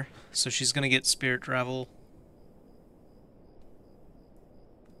for her. So she's gonna get spirit travel.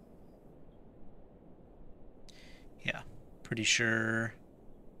 Yeah, pretty sure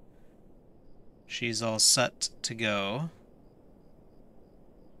she's all set to go.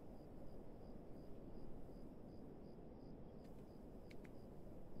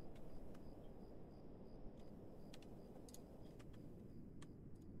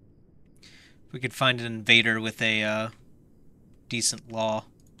 If we could find an invader with a decent law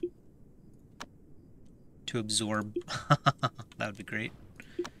to absorb, that would be great.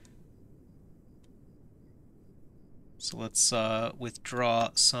 So let's withdraw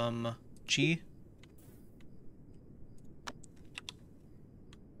some chi.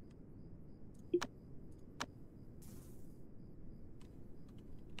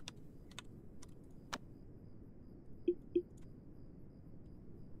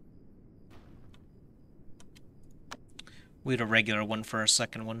 We had a regular one for our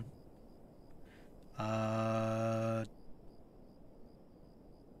second one. Okay.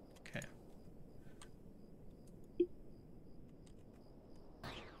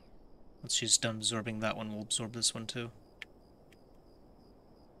 Once she's done absorbing that one, we'll absorb this one too.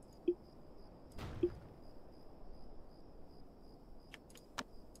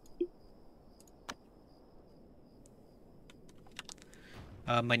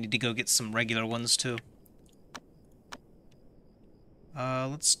 Might need to go get some regular ones too.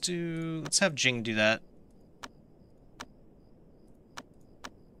 Let's have Jing do that.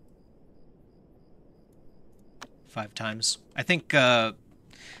 Five times. I think,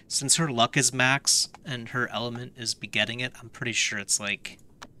 since her luck is max and her element is begetting it, I'm pretty sure it's, like,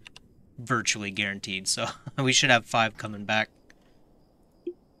 virtually guaranteed, so we should have 5 coming back.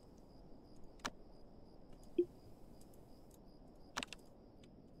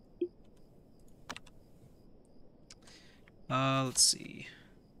 Let's see.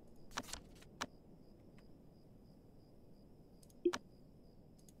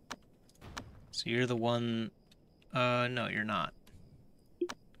 So you're the one... no, you're not.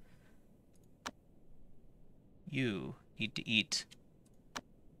 You need to eat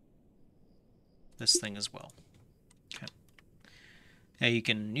this thing as well. Okay. Yeah, you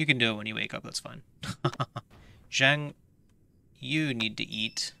can do it when you wake up, that's fine. Zhang, you need to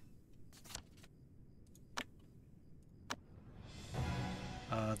eat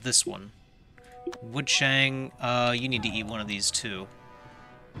this one. Wood Shang, you need to eat one of these too.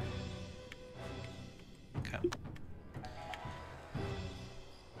 Okay.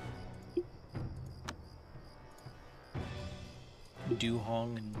 Du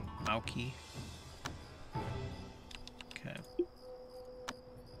Hong and Maoki. Okay.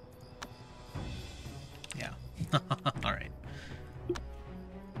 Yeah. Alright.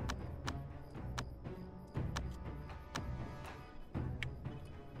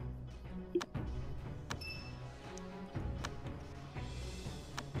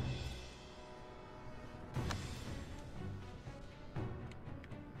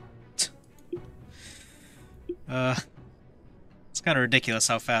 It's kind of ridiculous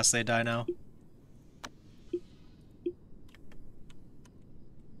how fast they die now.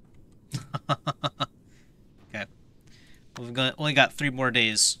 Okay. We've only got 3 more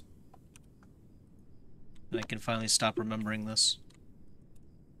days. And I can finally stop remembering this.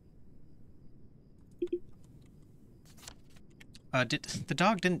 The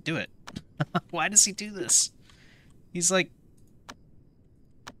dog didn't do it. Why does he do this? He's like...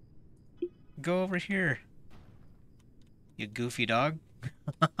 Go over here. You goofy dog.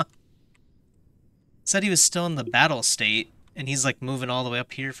 Said he was still in the battle state, and he's like moving all the way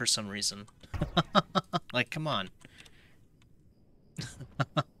up here for some reason. Like, come on.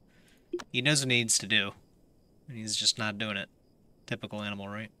 He knows what he needs to do, and he's just not doing it. Typical animal,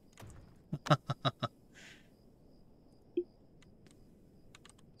 right?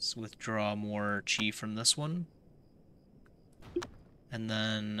 Let's withdraw more chi from this one. And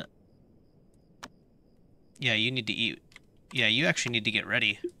then... Yeah, you need to eat. Yeah, you actually need to get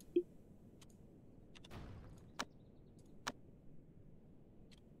ready.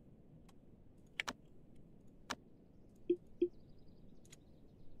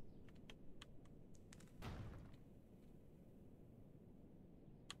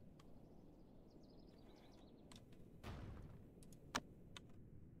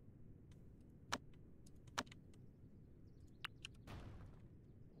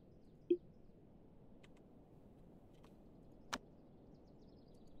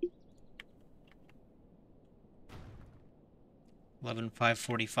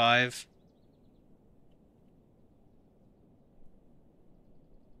 $11,545.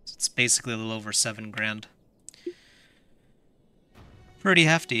 So it's basically a little over $7,000. Pretty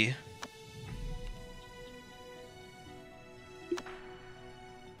hefty.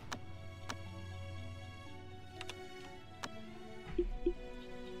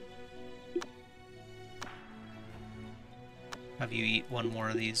 Have you eat one more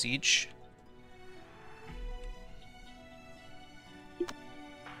of these each.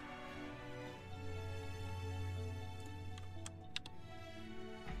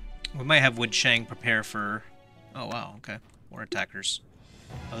 We might have Wood Shang prepare for... Oh, wow, okay. More attackers.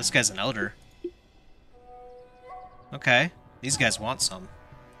 Oh, this guy's an elder. Okay. These guys want some.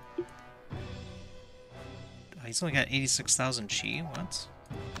 Oh, he's only got 86,000 chi? What?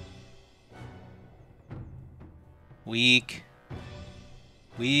 Weak.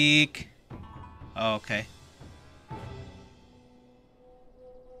 Weak. Oh, okay.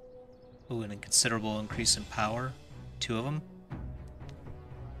 Ooh, and a considerable increase in power. 2 of them.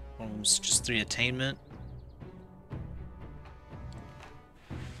 One of them's just 3 attainment.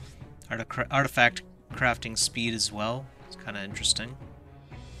 Artifact crafting speed as well. It's kind of interesting.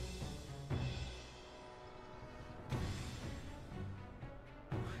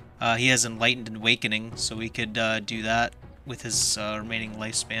 He has Enlightened Awakening, so we could do that with his remaining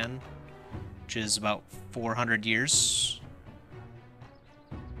lifespan, which is about 400 years.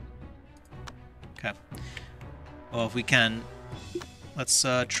 Okay. Well, if we can, let's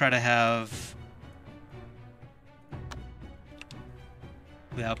try to have...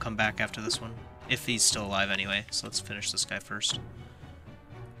 Yeah, I'll come back after this one. If he's still alive anyway, so let's finish this guy first.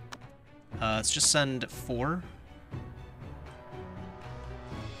 Let's just send 4.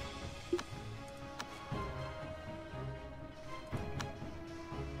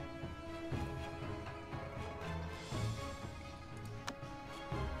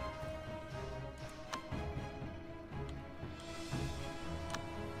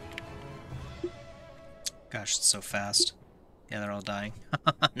 Gosh, it's so fast. Yeah, they're all dying.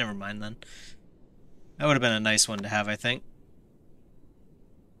 Never mind then. That would have been a nice one to have, I think.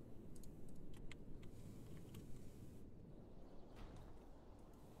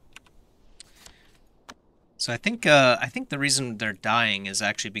 So I think the reason they're dying is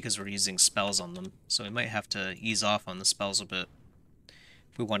actually because we're using spells on them. So we might have to ease off on the spells a bit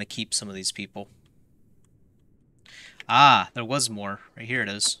if we want to keep some of these people. Ah, there was more. Right here it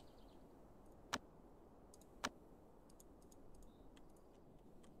is.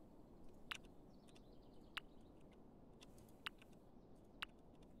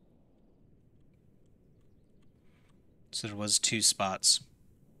 So there was 2 spots.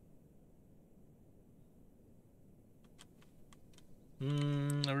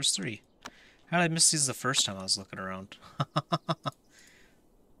 There was 3. How did I miss these the first time I was looking around?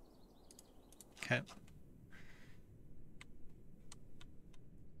 Okay.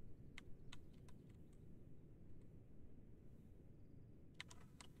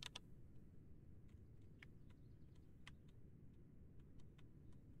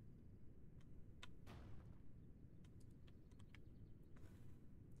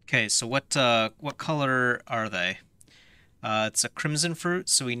 Okay, so what color are they? It's a crimson fruit,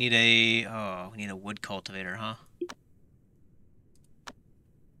 so we need a wood cultivator, huh?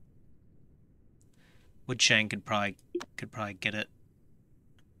 Wood Shang could probably get it.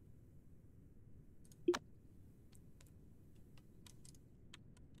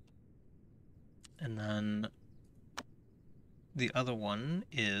 And then the other one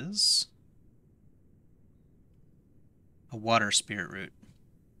is a water spirit root.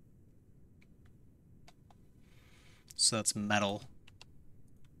 So that's metal.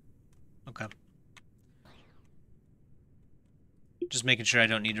 Okay. Just making sure I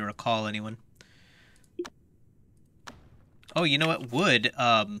don't need to recall anyone. Oh, you know what? Wood,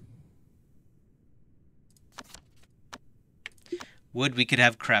 wood we could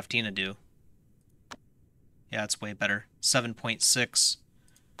have Craftina do. Yeah, it's way better. 7.6.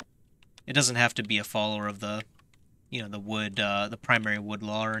 It doesn't have to be a follower of the, the wood, the primary wood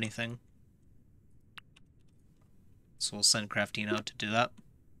law or anything. So we'll send Craftina out to do that.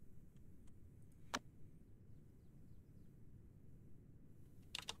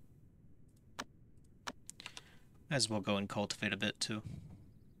 Might as well go and cultivate a bit too.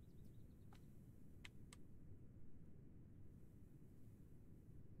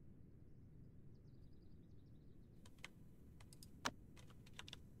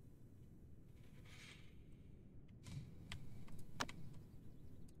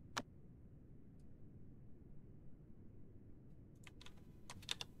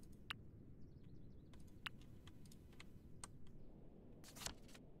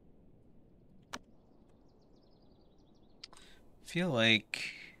 Feel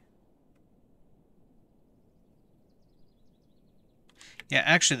like... Yeah,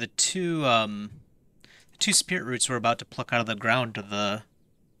 actually the two spirit roots we're about to pluck out of the ground are the...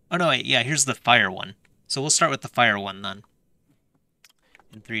 Oh no, wait, yeah, here's the fire one. So we'll start with the fire one then.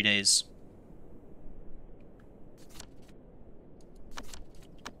 In 3 days.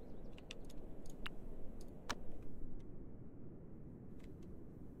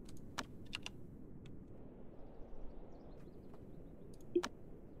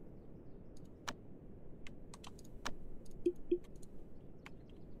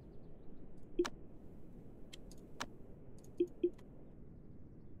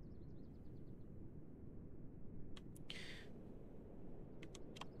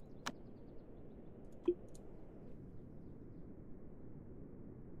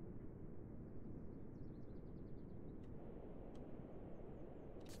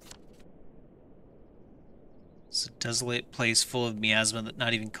 Desolate place full of miasma that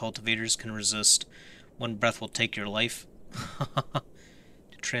not even cultivators can resist. One breath will take your life. To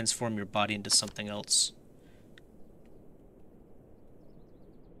transform your body into something else.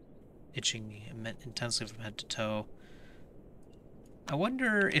 Itching intensely from head to toe. I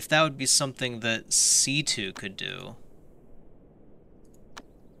wonder if that would be something that C2 could do.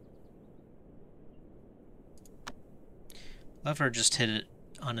 Lever just hit it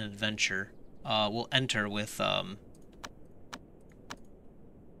on an adventure. We'll enter with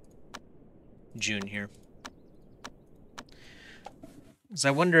June here. So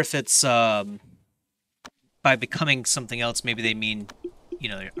I wonder if it's by becoming something else, maybe they mean, you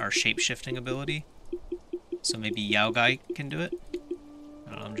know, our shape-shifting ability. So maybe Yao Guy can do it?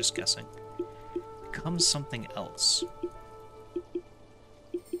 I don't know, I'm just guessing. Becomes something else.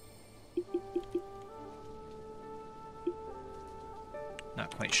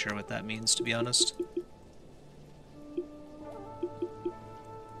 Not quite sure what that means, to be honest.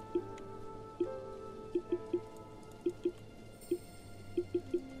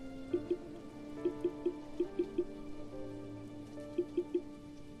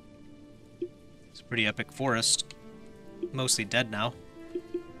 It's a pretty epic forest. Mostly dead now.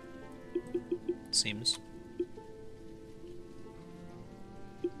 It seems.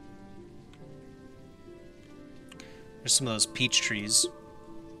 There's some of those peach trees.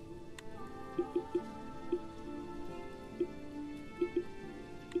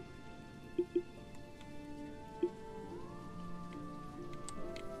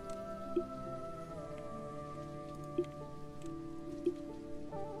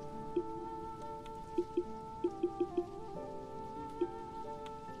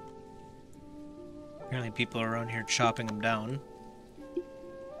 Apparently people are around here chopping them down.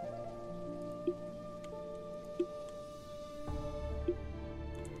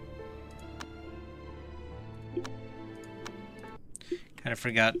 Kind of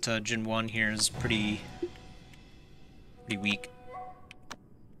forgot Jin 1 here is pretty weak.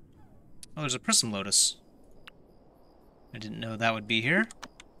 Oh, there's a prism lotus. I didn't know that would be here.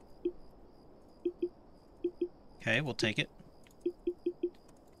 Okay, we'll take it.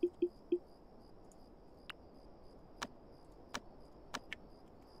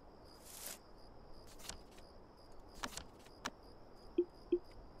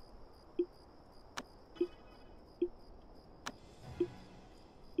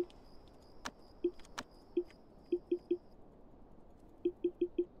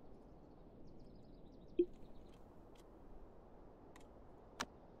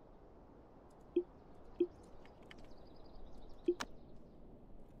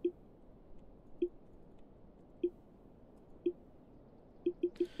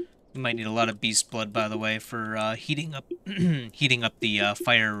 We might need a lot of beast blood, by the way, for heating up heating up the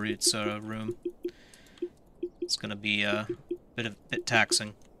fire roots room. It's gonna be a bit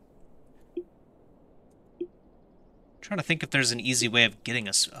taxing. Trying to think if there's an easy way of getting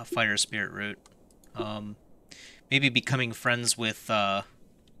a fire spirit root. Maybe becoming friends with the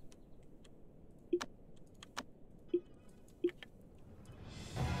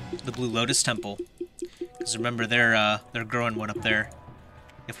Blue Lotus Temple, because remember they're growing one up there.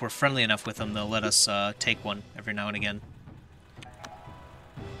 If we're friendly enough with them, they'll let us take one every now and again.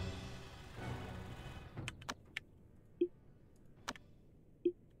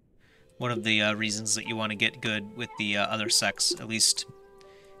 One of the reasons that you want to get good with the other sects, at least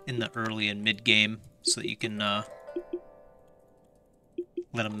in the early and mid-game, so that you can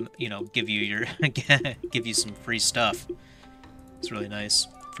let them, you know, give you your give you some free stuff. It's really nice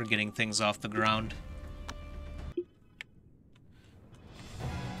for getting things off the ground.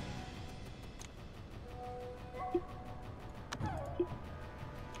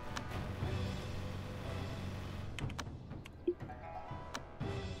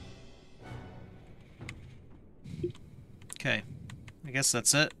 Okay, I guess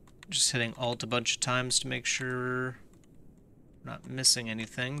that's it. Just hitting Alt a bunch of times to make sure we're not missing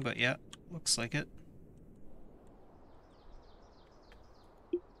anything, but yeah, looks like it.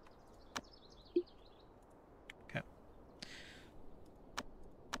 Okay.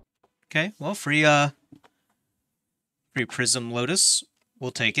 Okay, well, free Prism Lotus. We'll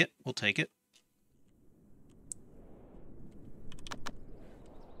take it. We'll take it.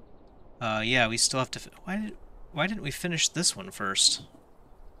 Yeah, we still have to... Why didn't we finish this one first?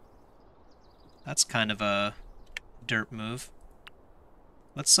 That's kind of a derp move.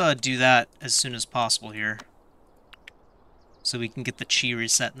 Let's do that as soon as possible here, so we can get the chi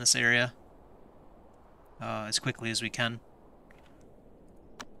reset in this area as quickly as we can.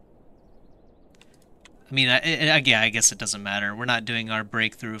 I mean, yeah, I guess it doesn't matter. We're not doing our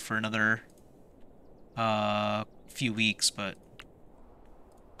breakthrough for another few weeks, but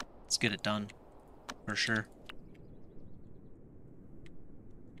let's get it done for sure.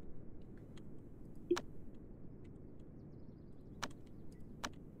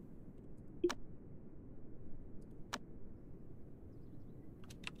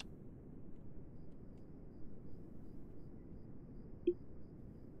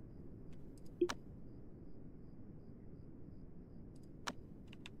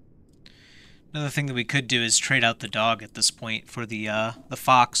 Another thing that we could do is trade out the dog at this point for the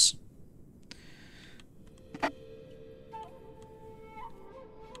fox.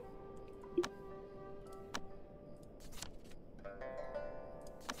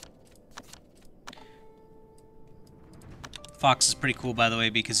 Fox is pretty cool, by the way,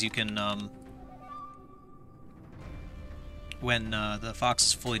 because you can, when the fox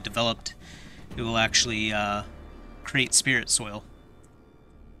is fully developed, it will actually create spirit soil.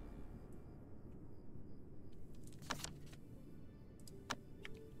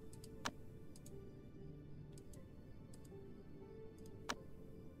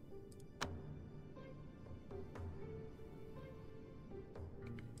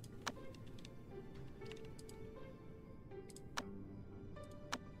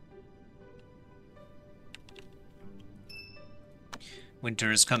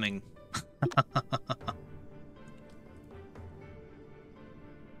 Winter is coming.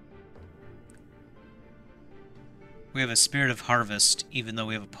 We have a spirit of harvest, even though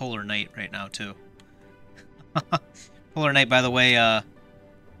we have a polar night right now, too. Polar night, by the way,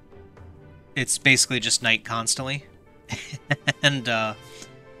 it's basically just night constantly. And,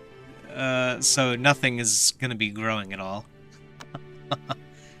 so nothing is gonna be growing at all.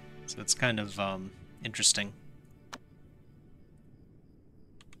 So it's kind of, interesting.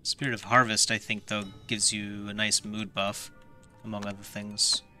 Spirit of Harvest, I think, though, gives you a nice mood buff, among other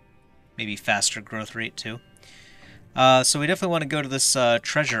things. Maybe faster growth rate, too. So we definitely want to go to this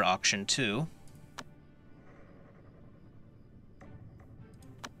treasure auction, too.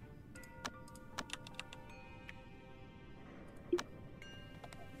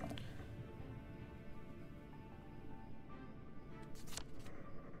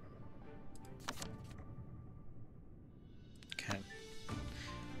 Okay.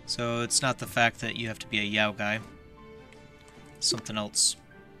 So it's not the fact that you have to be a Yao guy. Something else.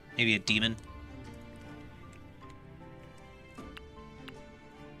 Maybe a demon.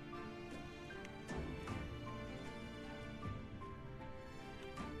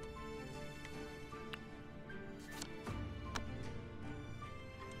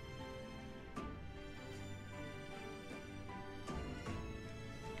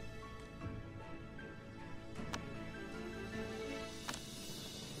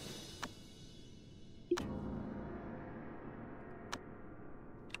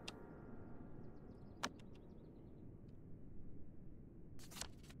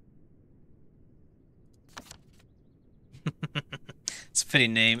 It's a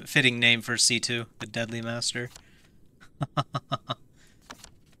fitting name for C2, the Deadly Master.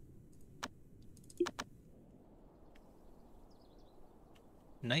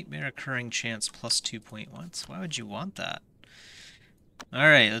 Nightmare occurring chance plus 2.1. Why would you want that?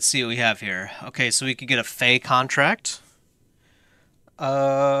 Alright, let's see what we have here. Okay, so we could get a Fey contract.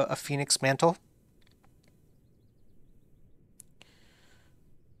 A Phoenix Mantle.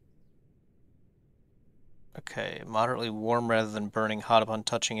 Okay, moderately warm rather than burning hot upon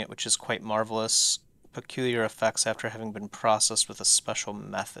touching it, which is quite marvelous. Peculiar effects after having been processed with a special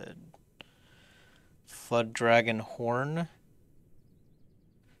method. Flood Dragon Horn.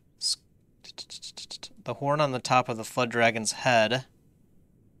 The horn on the top of the Flood Dragon's head.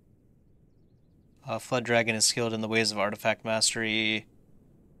 Flood Dragon is skilled in the ways of artifact mastery.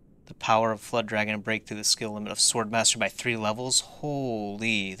 The power of Flood Dragon and break through the skill limit of Sword Master by 3 levels.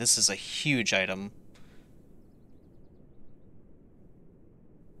 Holy, this is a huge item.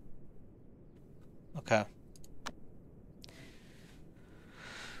 Okay.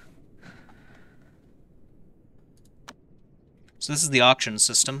 So this is the auction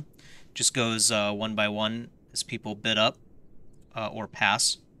system. Just goes one by one as people bid up or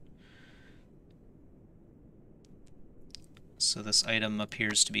pass. So this item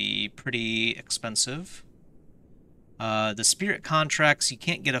appears to be pretty expensive. The spirit contracts, you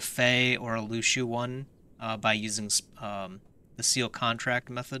can't get a Fey or a Lushu one by using the seal contract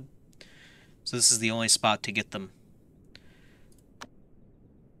method. So this is the only spot to get them.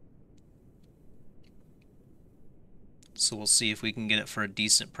 So we'll see if we can get it for a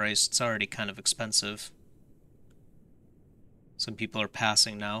decent price. It's already kind of expensive. Some people are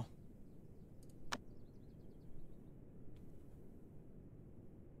passing now.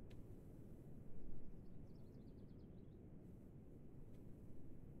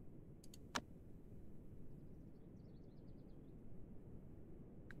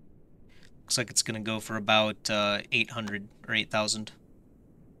 Looks like it's going to go for about 800 or 8,000.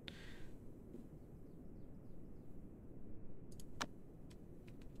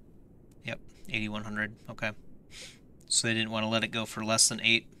 Yep, 8,100. Okay. So they didn't want to let it go for less than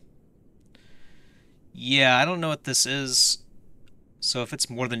 8. Yeah, I don't know what this is. So if it's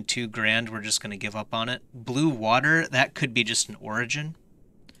more than 2 grand, we're just going to give up on it. Blue water, that could be just an origin.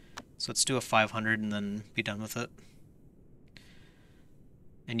 So let's do a 500 and then be done with it.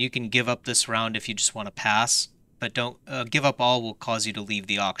 And you can give up this round if you just want to pass, but don't give up all will cause you to leave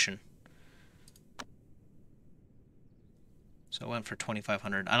the auction. So I went for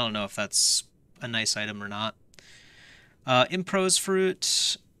 2,500. I don't know if that's a nice item or not. Improse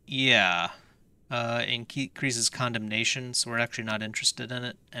fruit, yeah. Increases condemnation, so we're actually not interested in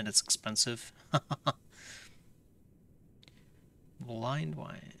it, and it's expensive. Blind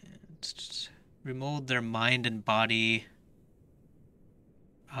wine. Remold their mind and body.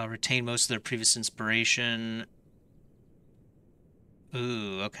 Retain most of their previous inspiration.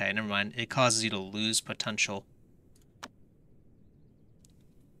 Ooh, okay, never mind. It causes you to lose potential.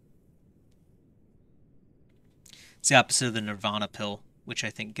 It's the opposite of the Nirvana pill, which I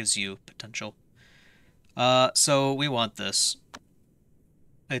think gives you potential. So we want this.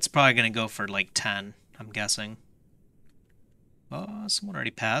 It's probably going to go for like 10, I'm guessing. Oh, someone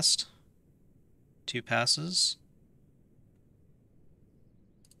already passed. 2 passes.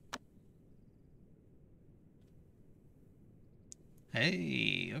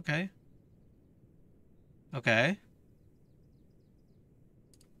 Hey, okay. Okay.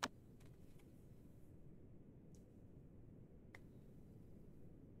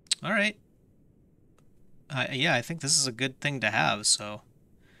 All right. Yeah, I think this is a good thing to have, so...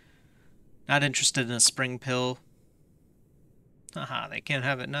 Not interested in a spring pill. Haha, they can't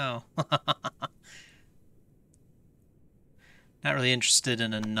have it now. Not really interested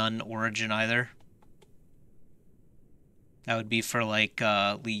in a nun origin either. That would be for like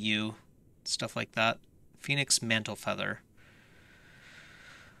Li Yu, stuff like that. Phoenix Mantle Feather.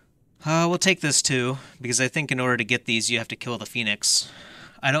 We'll take this too, because I think in order to get these you have to kill the Phoenix.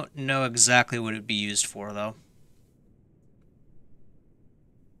 I don't know exactly what it would be used for though.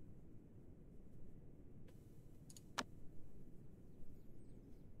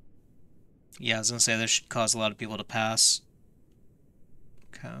 Yeah, I was gonna say this should cause a lot of people to pass.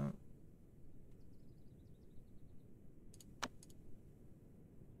 Okay.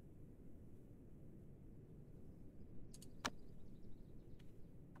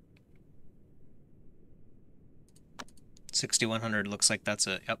 6,100 looks like that's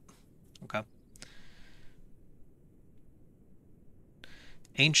it. Yep. Okay.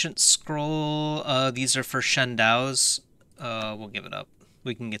 Ancient Scroll. These are for Shendaos. We'll give it up.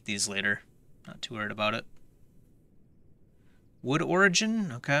 We can get these later. Not too worried about it. Wood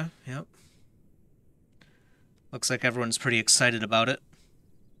Origin. Okay. Yep. Looks like everyone's pretty excited about it.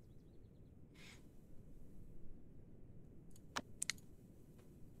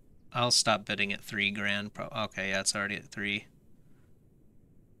 I'll stop bidding at 3 grand. Okay, yeah, it's already at 3.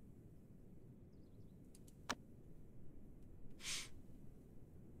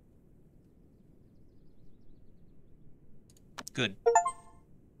 Good.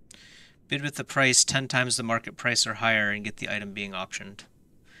 Bid with the price 10 times the market price or higher and get the item being auctioned.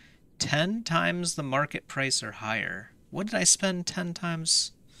 10 times the market price or higher. What did I spend 10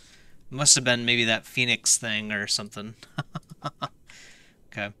 times? Must have been maybe that Phoenix thing or something.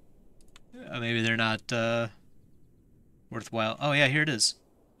 Okay. Maybe they're not worthwhile. Oh yeah, here it is.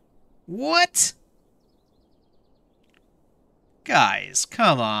 What? Guys,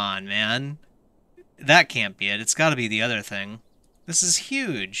 come on, man. That can't be it. It's got to be the other thing. This is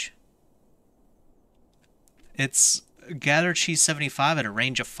huge. It's Gather Cheese 75 at a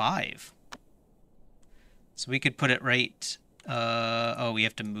range of 5. So we could put it right... oh, we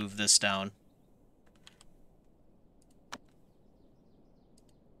have to move this down.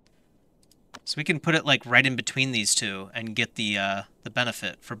 So we can put it like right in between these two and get the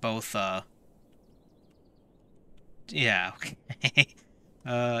benefit for both... Yeah, okay.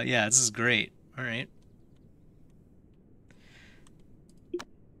 Yeah, this is great. All right.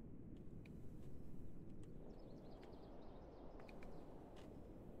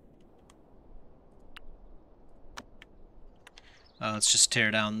 Let's just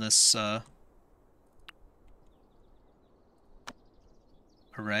tear down this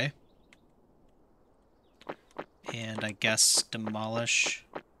array. And I guess demolish,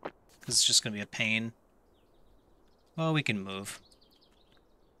 because it's just going to be a pain. Well, we can move.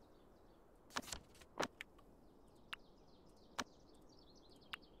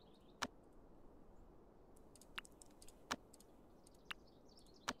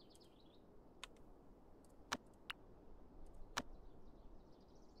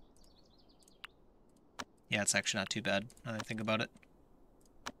 Yeah, it's actually not too bad, now that I think about it.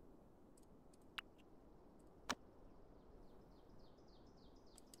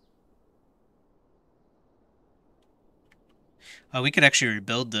 We could actually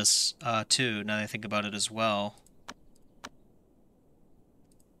rebuild this, too, now that I think about it as well.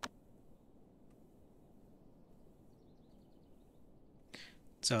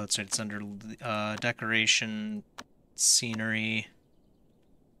 So it's under decoration, scenery.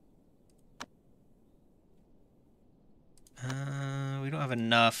 We don't have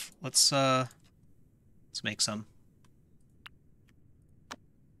enough. Let's make some.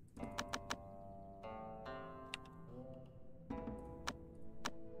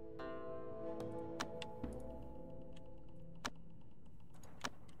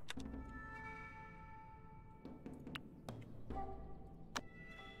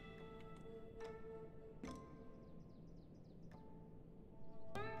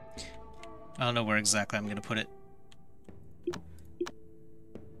 I don't know where exactly I'm gonna put it.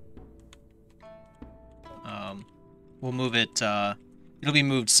 We'll move it, it'll be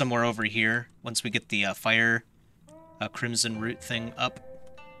moved somewhere over here once we get the fire crimson root thing up.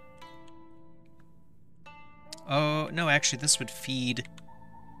 Oh, no, actually this would feed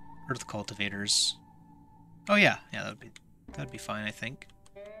earth cultivators. Oh yeah, that'd be fine, I think.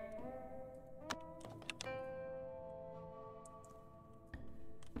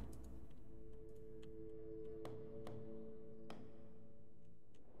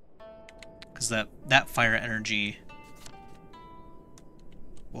 Because that fire energy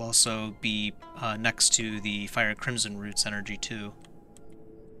will also be next to the fire crimson roots energy too.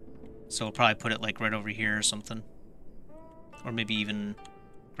 So we'll probably put it like right over here or something. Or maybe even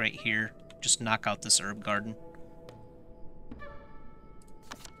right here. Just knock out this herb garden.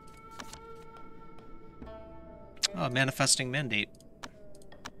 Oh, manifesting mandate.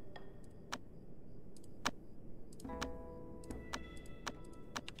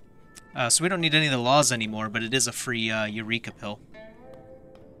 So we don't need any of the laws anymore, but it is a free Eureka pill.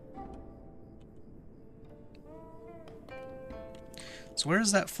 So where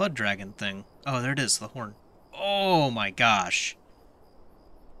is that flood dragon thing? Oh, there it is, the horn. Oh my gosh.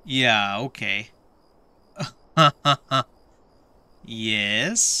 Yeah, okay.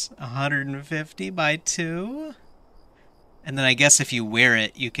 Yes, 150 by 2. And then I guess if you wear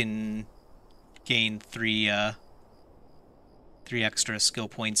it, you can gain three extra skill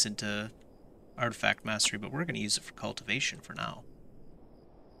points into artifact mastery, but we're going to use it for cultivation for now.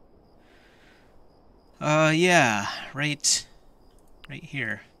 Yeah, right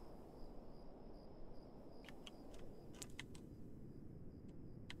here.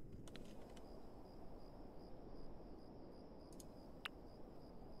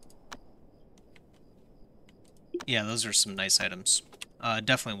 Yeah, those are some nice items.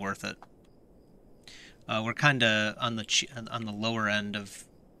 Definitely worth it. We're kind of on the lower end of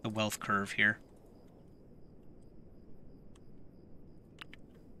the wealth curve here.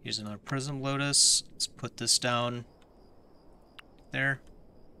 Here's another prism lotus. Let's put this down there.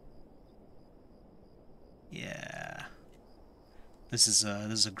 Yeah. This is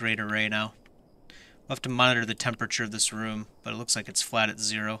a great array now. We'll have to monitor the temperature of this room, but it looks like it's flat at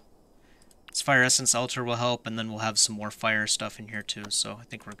 0. This fire essence altar will help, and then we'll have some more fire stuff in here too, so I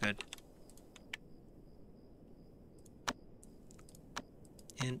think we're good.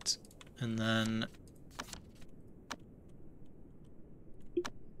 Int, and then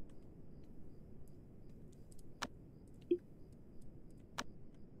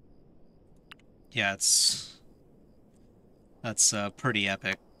yeah, that's pretty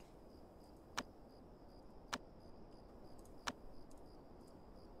epic.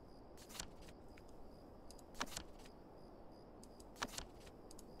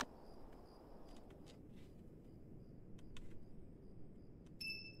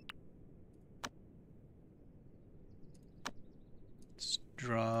 Let's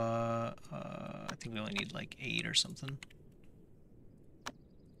draw. I think we only need like 8 or something.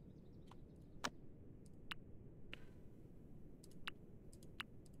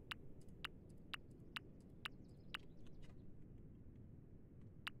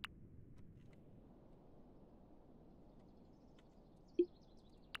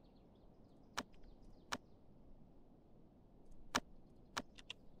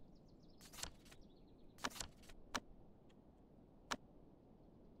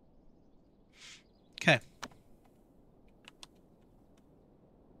 Okay.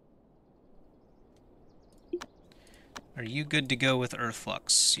 Are you good to go with Earth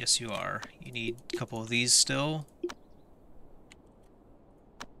Flux? Yes, you are. You need a couple of these still.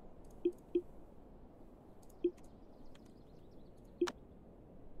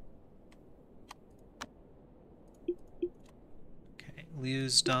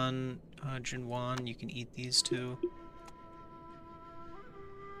 Liu's done. Jinwan, you can eat these two.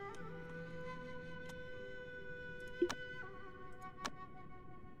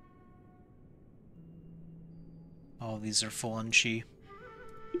 All of these are full on chi.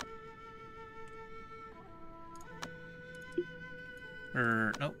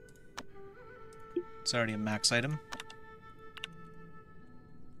 Nope. It's already a max item.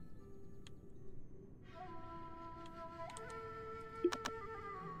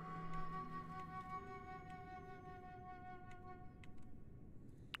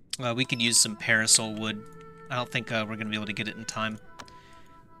 We could use some parasol wood. I don't think we're going to be able to get it in time.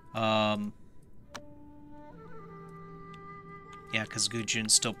 Yeah, because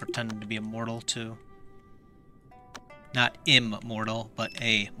Gujun's still pretending to be immortal, too. Not immortal, but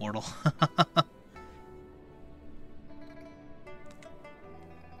a mortal.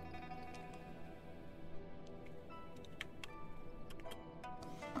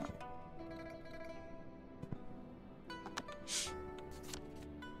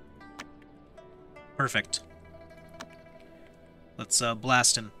 Perfect. Let's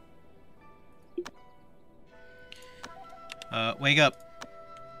blast him. Wake up.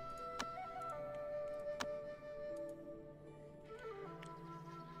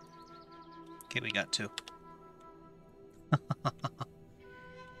 Okay, we got two.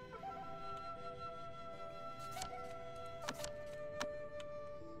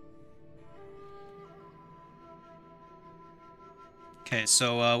 Okay,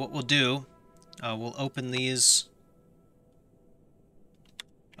 so what we'll do, we'll open these.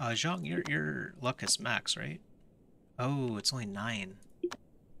 Zhang, your luck is max, right? Oh, it's only 9.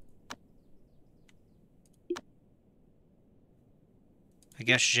 I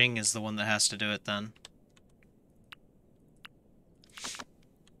guess Jing is the one that has to do it then.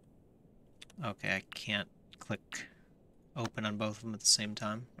 Okay, I can't click open on both of them at the same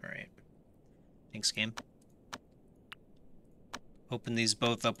time. Alright. Thanks, game. Open these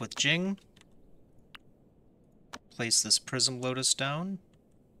both up with Jing. Place this Prism Lotus down.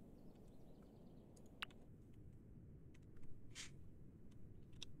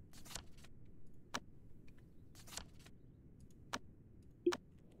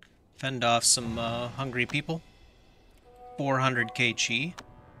 Fend off some hungry people. 400k chi.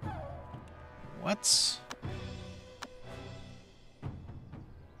 What?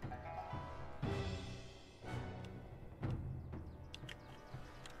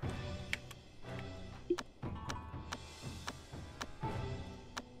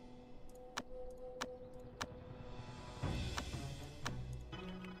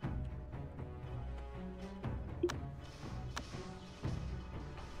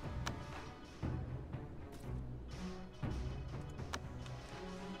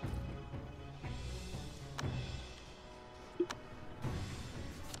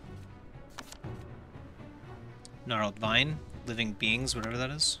 Gnarled Vine, Living Beings, whatever that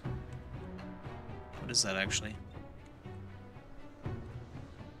is. What is that actually?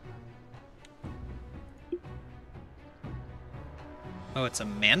 Oh, it's a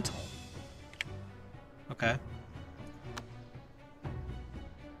mantle. Okay.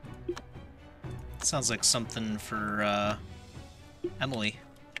 Sounds like something for Emily.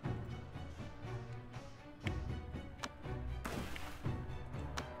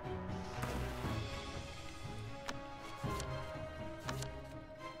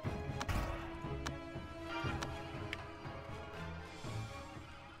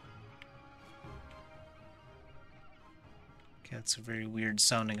 That's a very weird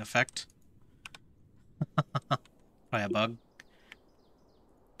sounding effect. Probably a bug.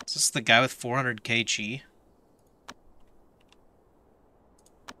 Is this the guy with 400k chi?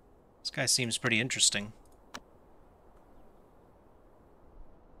 This guy seems pretty interesting. I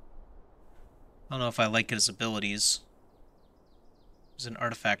don't know if I like his abilities. There's an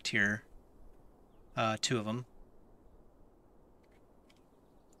artifact here. 2 of them.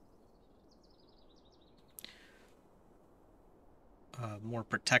 More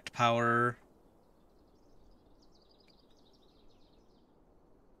protect power.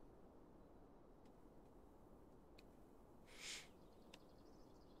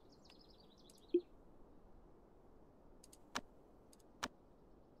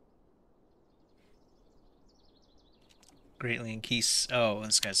 Greatly increase. Oh,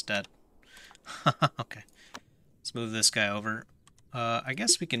 this guy's dead. Okay. Let's move this guy over. I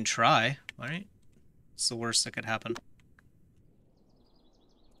guess we can try, right? It's the worst that could happen.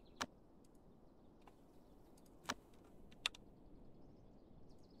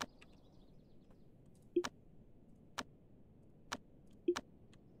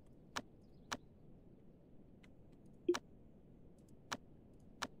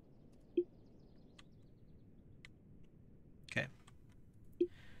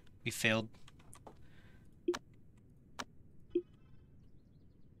 We failed.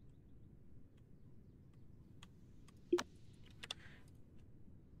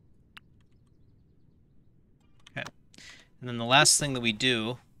 Okay. And then the last thing that we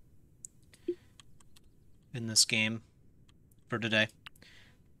do in this game for today,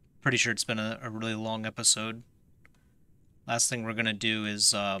 pretty sure it's been a really long episode. Last thing we're gonna do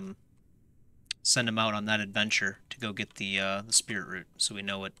is send him out on that adventure to go get the spirit root, so we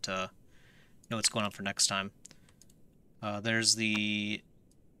know what's going on for next time. There's the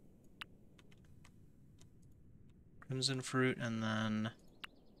crimson fruit, and then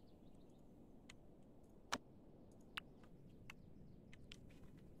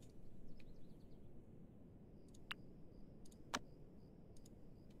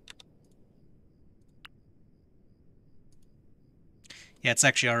yeah, it's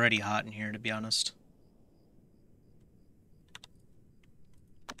actually already hot in here, to be honest.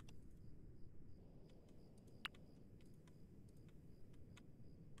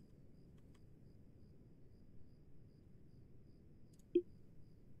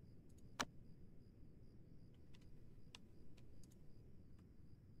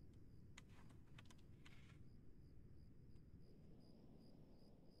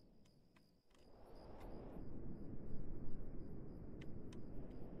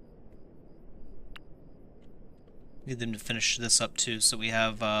 Need them to finish this up too, so we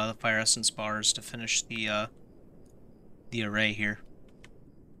have the fire essence bars to finish the array here.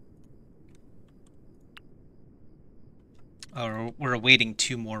 Oh, we're awaiting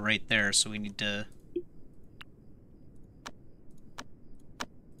 2 more right there, so we need to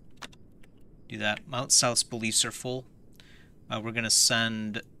do that. Mount South's beliefs are full. We're gonna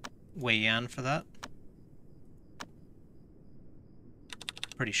send Wei Yan for that.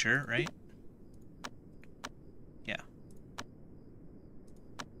 Pretty sure, right? Yeah.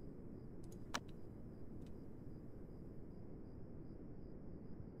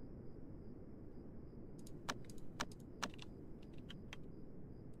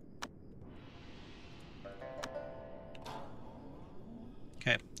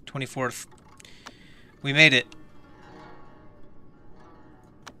 Okay, 24th. We made it.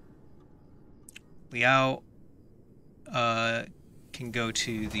 Liao can go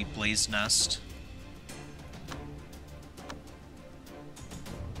to the Blaze Nest.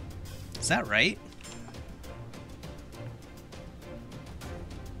 Is that right?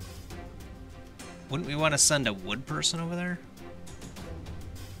 Wouldn't we want to send a wood person over there?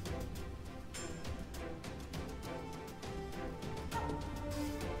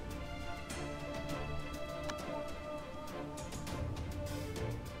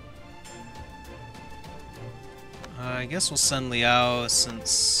 I guess we'll send Liao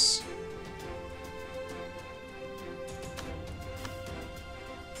since...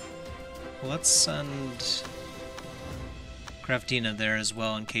 Well, let's send Craftina there as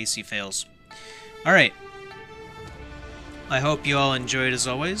well in case he fails. Alright. I hope you all enjoyed as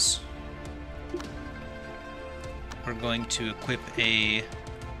always. We're going to equip a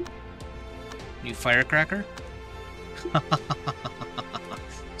new firecracker.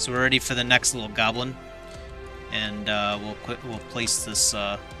 So we're ready for the next little goblin. And we'll place this.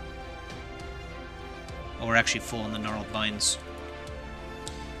 Oh, we're actually full in the gnarled vines.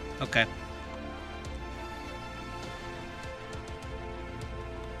 Okay.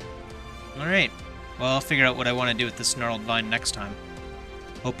 All right. Well, I'll figure out what I want to do with this gnarled vine next time.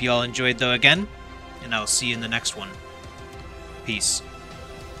 Hope you all enjoyed though again, and I'll see you in the next one. Peace.